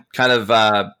him kind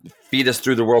of feed us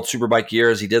through the World Superbike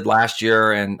year as he did last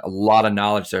year, and a lot of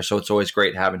knowledge there. So it's always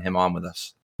great having him on with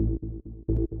us.